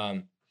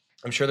 I'm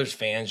sure there's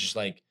fans just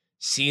like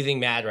seething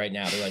mad right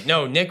now. They're like,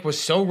 no, Nick was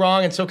so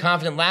wrong and so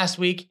confident last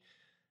week.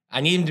 I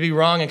need him to be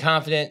wrong and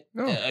confident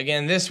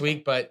again this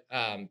week. But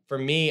for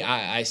me,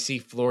 I see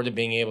Florida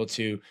being able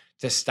to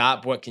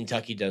stop what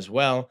Kentucky does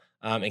well,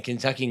 and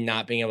Kentucky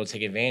not being able to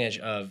take advantage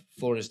of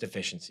Florida's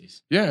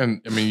deficiencies. Yeah,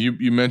 and I mean,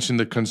 you mentioned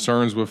the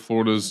concerns with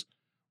Florida's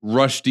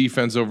rush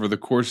defense over the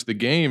course of the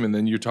game, and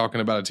then you're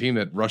talking about a team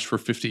that rushed for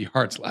 50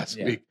 yards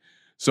last week.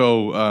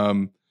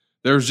 So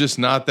there's just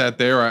not that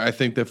there. I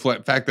think the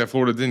fact that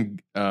Florida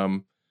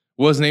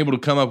wasn't able to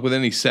come up with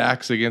any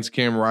sacks against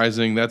Cam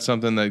Rising, that's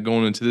something that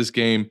going into this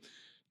game,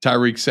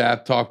 Tyreek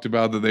Sapp talked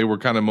about, that they were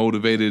kind of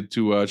motivated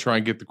to try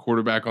and get the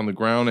quarterback on the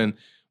ground. And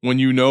when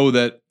you know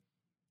that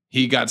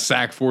he got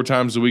sacked 4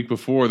 times a week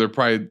before, they're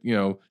probably,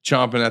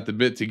 chomping at the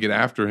bit to get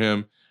after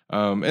him.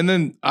 And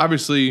then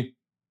obviously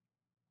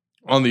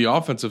on the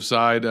offensive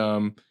side,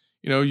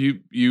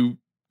 you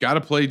got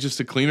to play just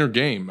a cleaner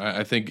game.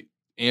 I think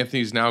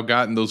Anthony's now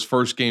gotten those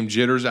first game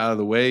jitters out of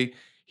the way.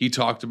 He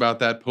talked about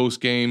that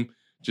post game,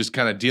 just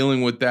kind of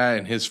dealing with that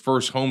and his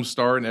first home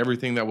start and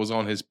everything that was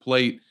on his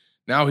plate.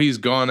 Now he's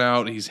gone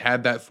out. He's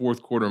had that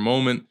fourth quarter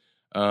moment.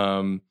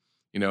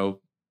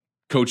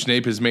 Coach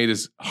Nape has made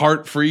his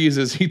heart freeze,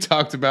 as he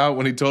talked about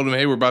when he told him,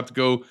 hey, we're about to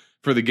go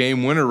for the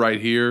game winner right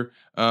here.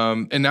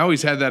 And now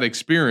he's had that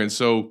experience.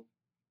 So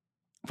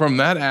from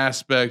that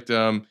aspect,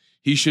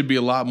 he should be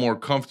a lot more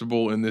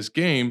comfortable in this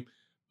game.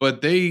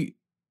 But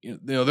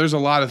there's a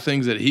lot of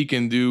things that he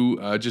can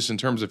do just in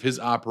terms of his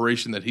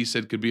operation that he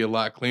said could be a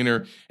lot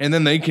cleaner. And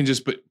then they can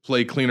just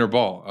play cleaner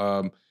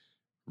ball.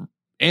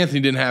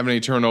 Anthony didn't have any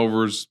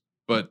turnovers,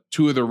 but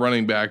 2 of the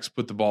running backs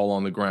put the ball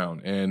on the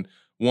ground. And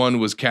one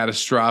was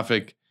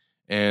catastrophic,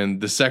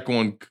 and the second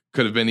one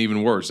could have been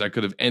even worse. That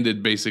could have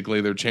ended basically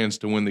their chance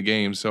to win the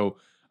game. So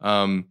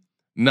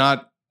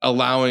not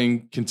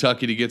allowing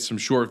Kentucky to get some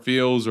short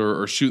fields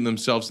or shooting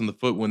themselves in the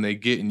foot when they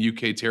get in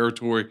UK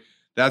territory,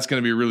 that's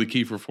going to be really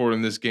key for Florida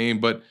in this game.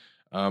 But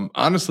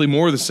honestly,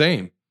 more of the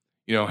same.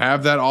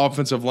 Have that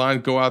offensive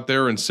line go out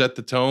there and set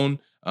the tone.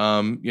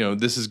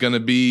 This is going to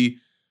be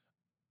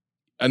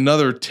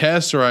another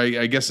test, or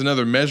I guess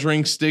another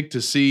measuring stick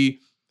to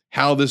see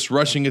how this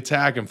rushing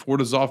attack and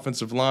Florida's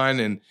offensive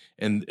line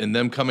and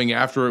them coming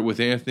after it with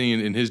Anthony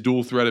and his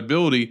dual threat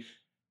ability,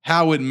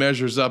 how it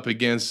measures up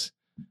against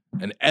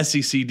an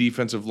SEC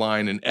defensive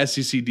line, an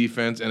SEC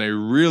defense, and a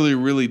really,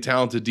 really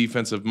talented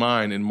defensive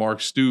mind in Mark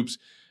Stoops.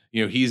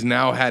 He's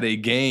now had a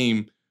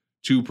game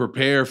to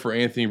prepare for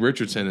Anthony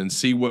Richardson and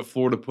see what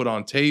Florida put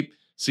on tape,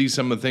 see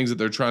some of the things that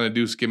they're trying to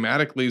do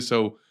schematically.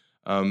 So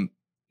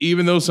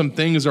even though some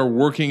things are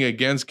working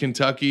against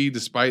Kentucky,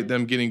 despite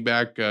them getting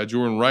back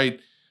Jordan Wright,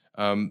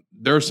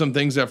 there are some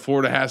things that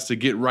Florida has to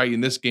get right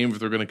in this game if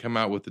they're going to come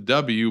out with the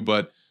W.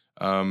 But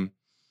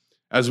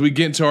as we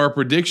get into our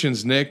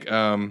predictions, Nick,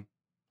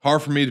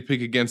 hard for me to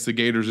pick against the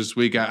Gators this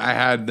week. I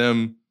had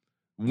them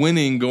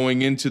winning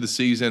going into the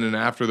season, and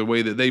after the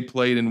way that they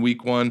played in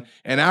week 1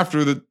 and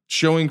after the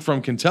showing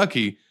from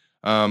Kentucky,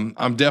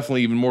 I'm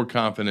definitely even more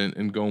confident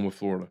in going with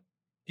Florida.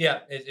 Yeah,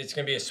 it's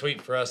going to be a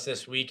sweep for us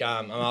this week.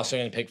 I'm also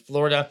going to pick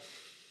Florida.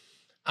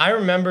 I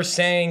remember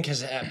saying,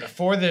 because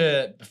before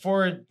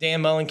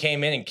Dan Mullen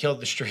came in and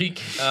killed the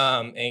streak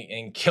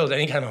and killed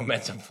any kind of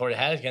momentum Florida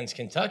had against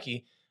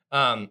Kentucky,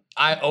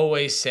 I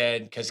always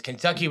said, because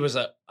Kentucky was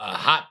a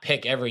hot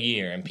pick every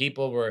year, and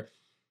people were,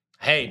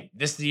 hey,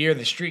 this is the year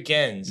the streak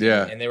ends.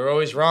 Yeah. And they were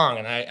always wrong.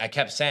 And I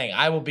kept saying,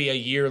 I will be a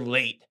year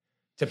late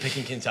to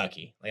picking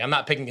Kentucky. Like, I'm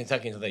not picking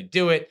Kentucky until they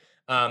do it.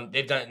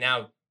 They've done it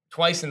now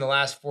twice in the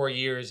last 4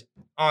 years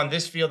on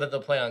this field that they'll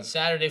play on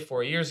Saturday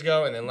 4 years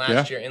ago, and then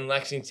last year in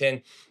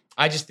Lexington.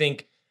 I just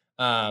think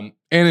and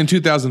in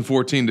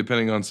 2014,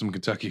 depending on some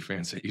Kentucky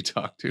fans that you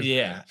talk to.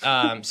 Yeah.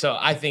 So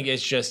I think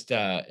it's just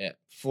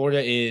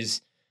Florida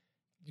is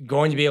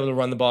going to be able to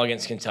run the ball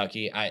against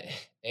Kentucky. I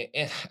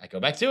go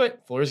back to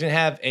it. Florida's going to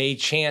have a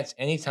chance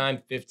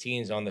anytime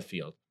 15 is on the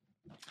field.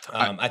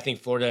 I think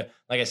Florida,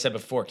 like I said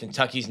before,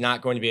 Kentucky's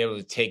not going to be able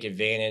to take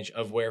advantage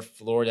of where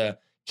Florida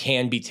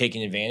can be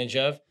taken advantage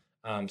of.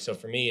 So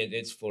for me,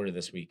 it's Florida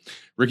this week.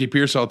 Ricky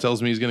Pearsall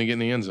tells me he's going to get in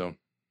the end zone.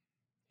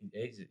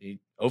 He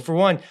 0 for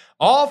 1.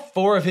 All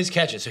 4 of his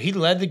catches. So he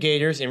led the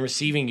Gators in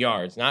receiving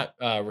yards, not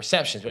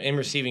receptions, but in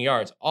receiving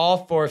yards.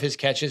 All 4 of his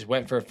catches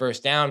went for a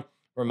first down.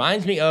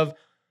 Reminds me of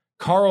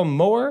Carl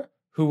Moore,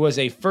 who was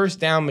a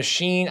first down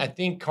machine. I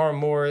think Carl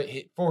Moore,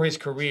 for his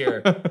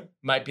career,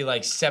 might be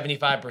like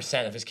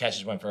 75% of his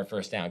catches went for a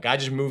first down. Guy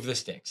just moved the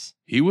sticks.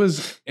 He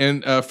was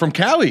from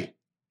Cali.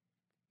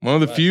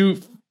 One of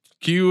the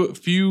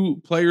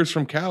few players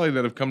from Cali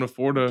that have come to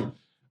Florida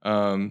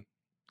and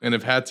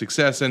have had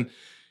success. And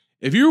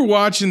if you were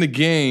watching the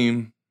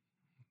game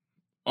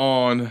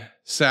on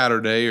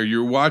Saturday, or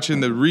you're watching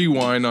the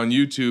rewind on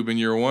YouTube and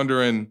you're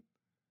wondering,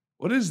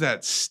 what is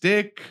that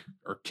stick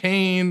or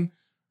cane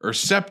or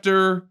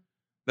scepter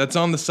that's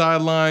on the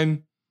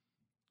sideline?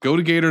 go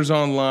to Gators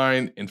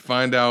Online and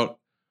find out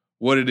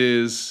what it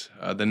is.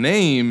 The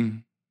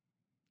name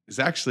is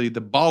actually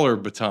the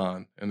Baller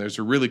Baton, and there's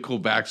a really cool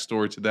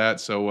backstory to that.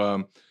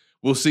 So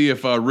we'll see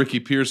if Ricky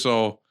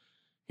Pearsall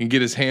can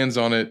get his hands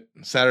on it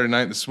Saturday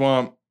night in the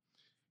Swamp.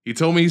 He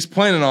told me he's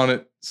planning on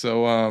it.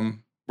 So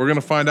we're going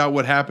to find out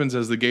what happens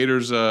as the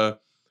Gators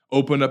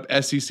open up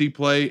SEC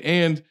play.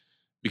 And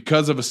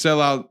because of a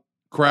sellout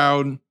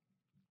crowd,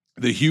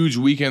 the huge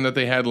weekend that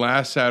they had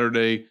last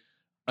Saturday,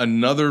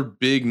 another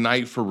big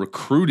night for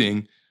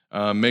recruiting.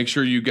 Make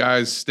sure you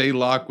guys stay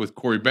locked with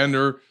Corey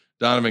Bender,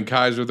 Donovan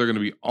Kaiser. They're going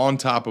to be on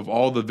top of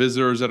all the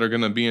visitors that are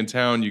going to be in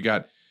town. You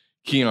got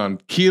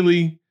Keon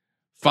Keeley,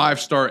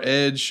 5-star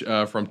edge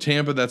from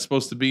Tampa that's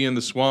supposed to be in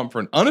the Swamp for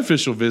an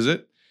unofficial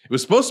visit. It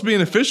was supposed to be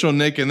an official,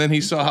 Nick, and then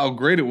he saw how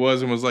great it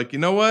was and was like, you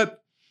know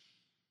what?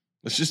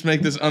 Let's just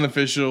make this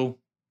unofficial.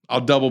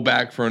 I'll double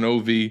back for an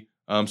OV.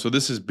 So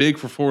this is big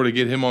for Florida to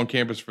get him on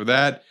campus for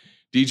that.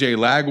 DJ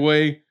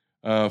Lagway,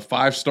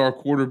 5-star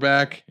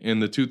quarterback in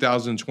the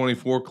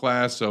 2024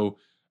 class. So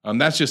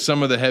that's just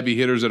some of the heavy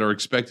hitters that are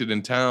expected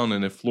in town.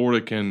 And if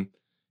Florida can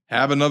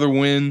have another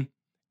win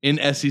in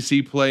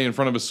SEC play in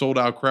front of a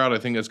sold-out crowd, I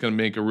think that's going to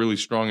make a really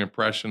strong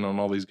impression on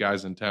all these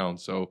guys in town.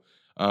 So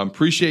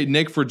appreciate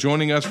Nick for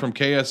joining us from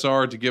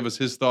KSR to give us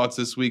his thoughts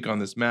this week on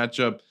this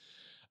matchup.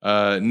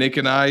 Nick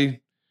and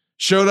I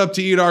showed up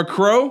to eat our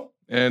crow,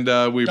 and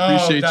we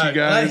appreciate you guys.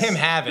 Let him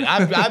have it.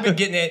 I've been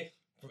getting it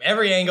from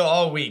every angle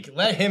all week.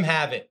 Let him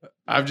have it.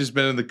 I've just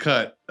been in the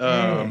cut.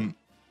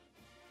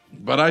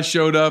 But I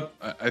showed up.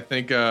 I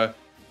think I'll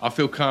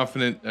feel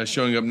confident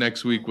showing up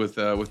next week with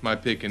my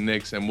pick and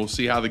Nick's, and we'll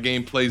see how the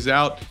game plays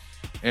out.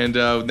 And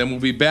then we'll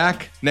be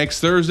back next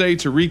Thursday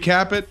to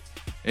recap it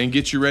and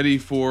get you ready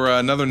for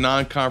another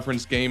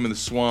non-conference game in the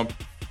Swamp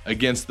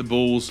against the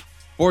Bulls.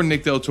 For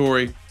Nick Del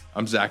Torre,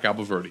 I'm Zach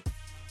Albaverdi.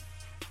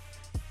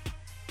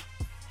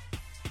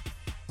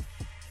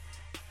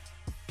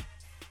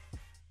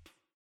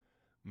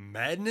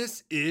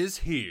 Madness is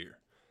here.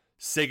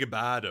 Say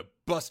goodbye to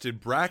busted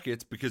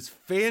brackets because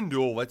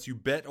FanDuel lets you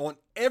bet on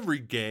every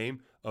game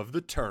of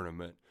the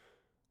tournament.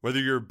 Whether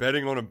you're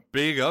betting on a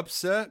big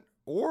upset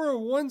or a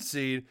 1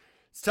 seed,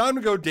 it's time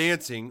to go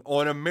dancing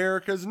on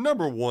America's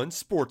 #1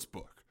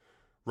 sportsbook.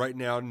 Right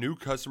now, new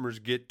customers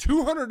get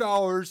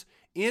 $200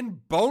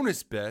 in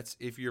bonus bets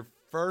if your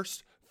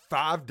first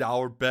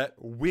 $5 bet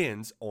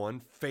wins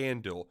on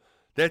FanDuel.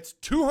 That's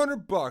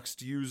 $200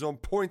 to use on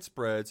point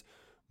spreads,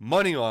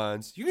 money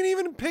lines. You can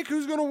even pick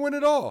who's going to win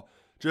it all.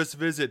 Just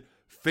visit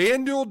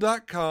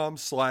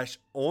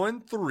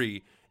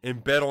FanDuel.com/on3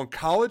 and bet on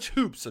college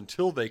hoops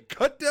until they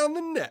cut down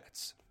the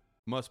nets.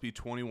 Must be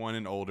 21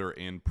 and older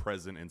and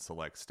present in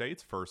select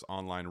states. First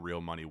online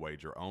real money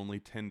wager only.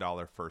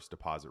 $10 first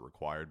deposit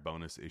required.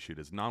 Bonus issued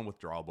as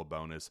non-withdrawable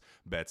bonus.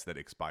 Bets that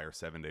expire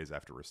 7 days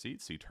after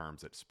receipt. See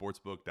terms at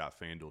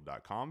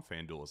sportsbook.fanduel.com.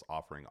 FanDuel is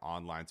offering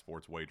online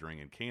sports wagering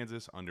in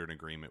Kansas under an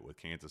agreement with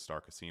Kansas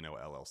Star Casino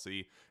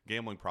LLC.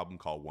 Gambling problem?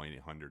 Call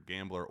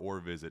 1-800-GAMBLER or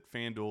visit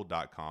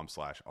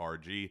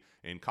fanduel.com/RG.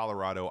 In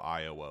Colorado,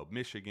 Iowa,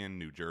 Michigan,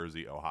 New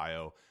Jersey,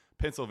 Ohio,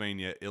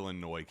 Pennsylvania,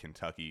 Illinois,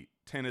 Kentucky,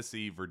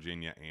 Tennessee,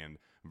 Virginia, and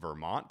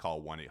Vermont.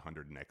 Call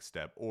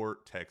 1-800-NEXT-STEP or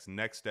text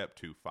NEXT-STEP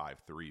to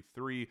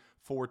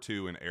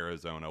 53342. In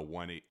Arizona,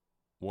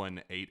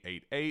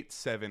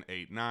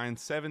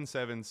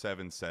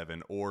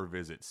 1-888-789-7777 or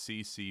visit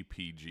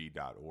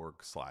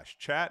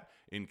ccpg.org/chat.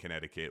 In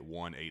Connecticut,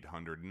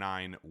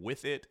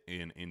 1-800-9-WITH-IT.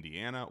 In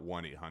Indiana,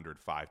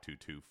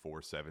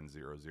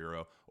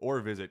 1-800-522-4700 or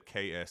visit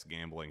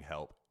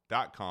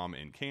ksgamblinghelp.com.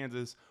 In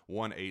Kansas,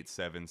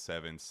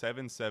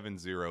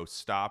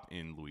 1-877-770-STOP.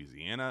 In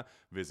Louisiana,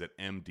 visit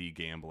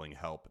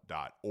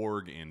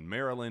mdgamblinghelp.org. In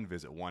Maryland,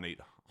 visit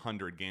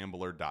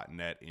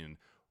 1-800-gambler.net. In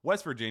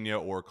West Virginia,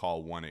 or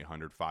call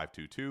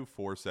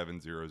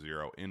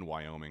 1-800-522-4700. In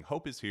Wyoming,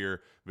 hope is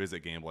here.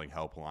 Visit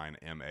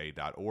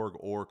gamblinghelplinema.org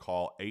or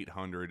call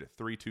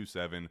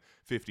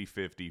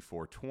 800-327-5050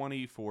 for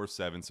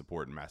 24/7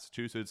 support in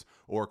Massachusetts,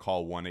 or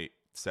call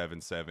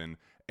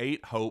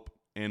 1-877-8-HOPE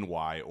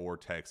NY or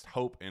text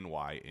HOPE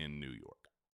NY in New York.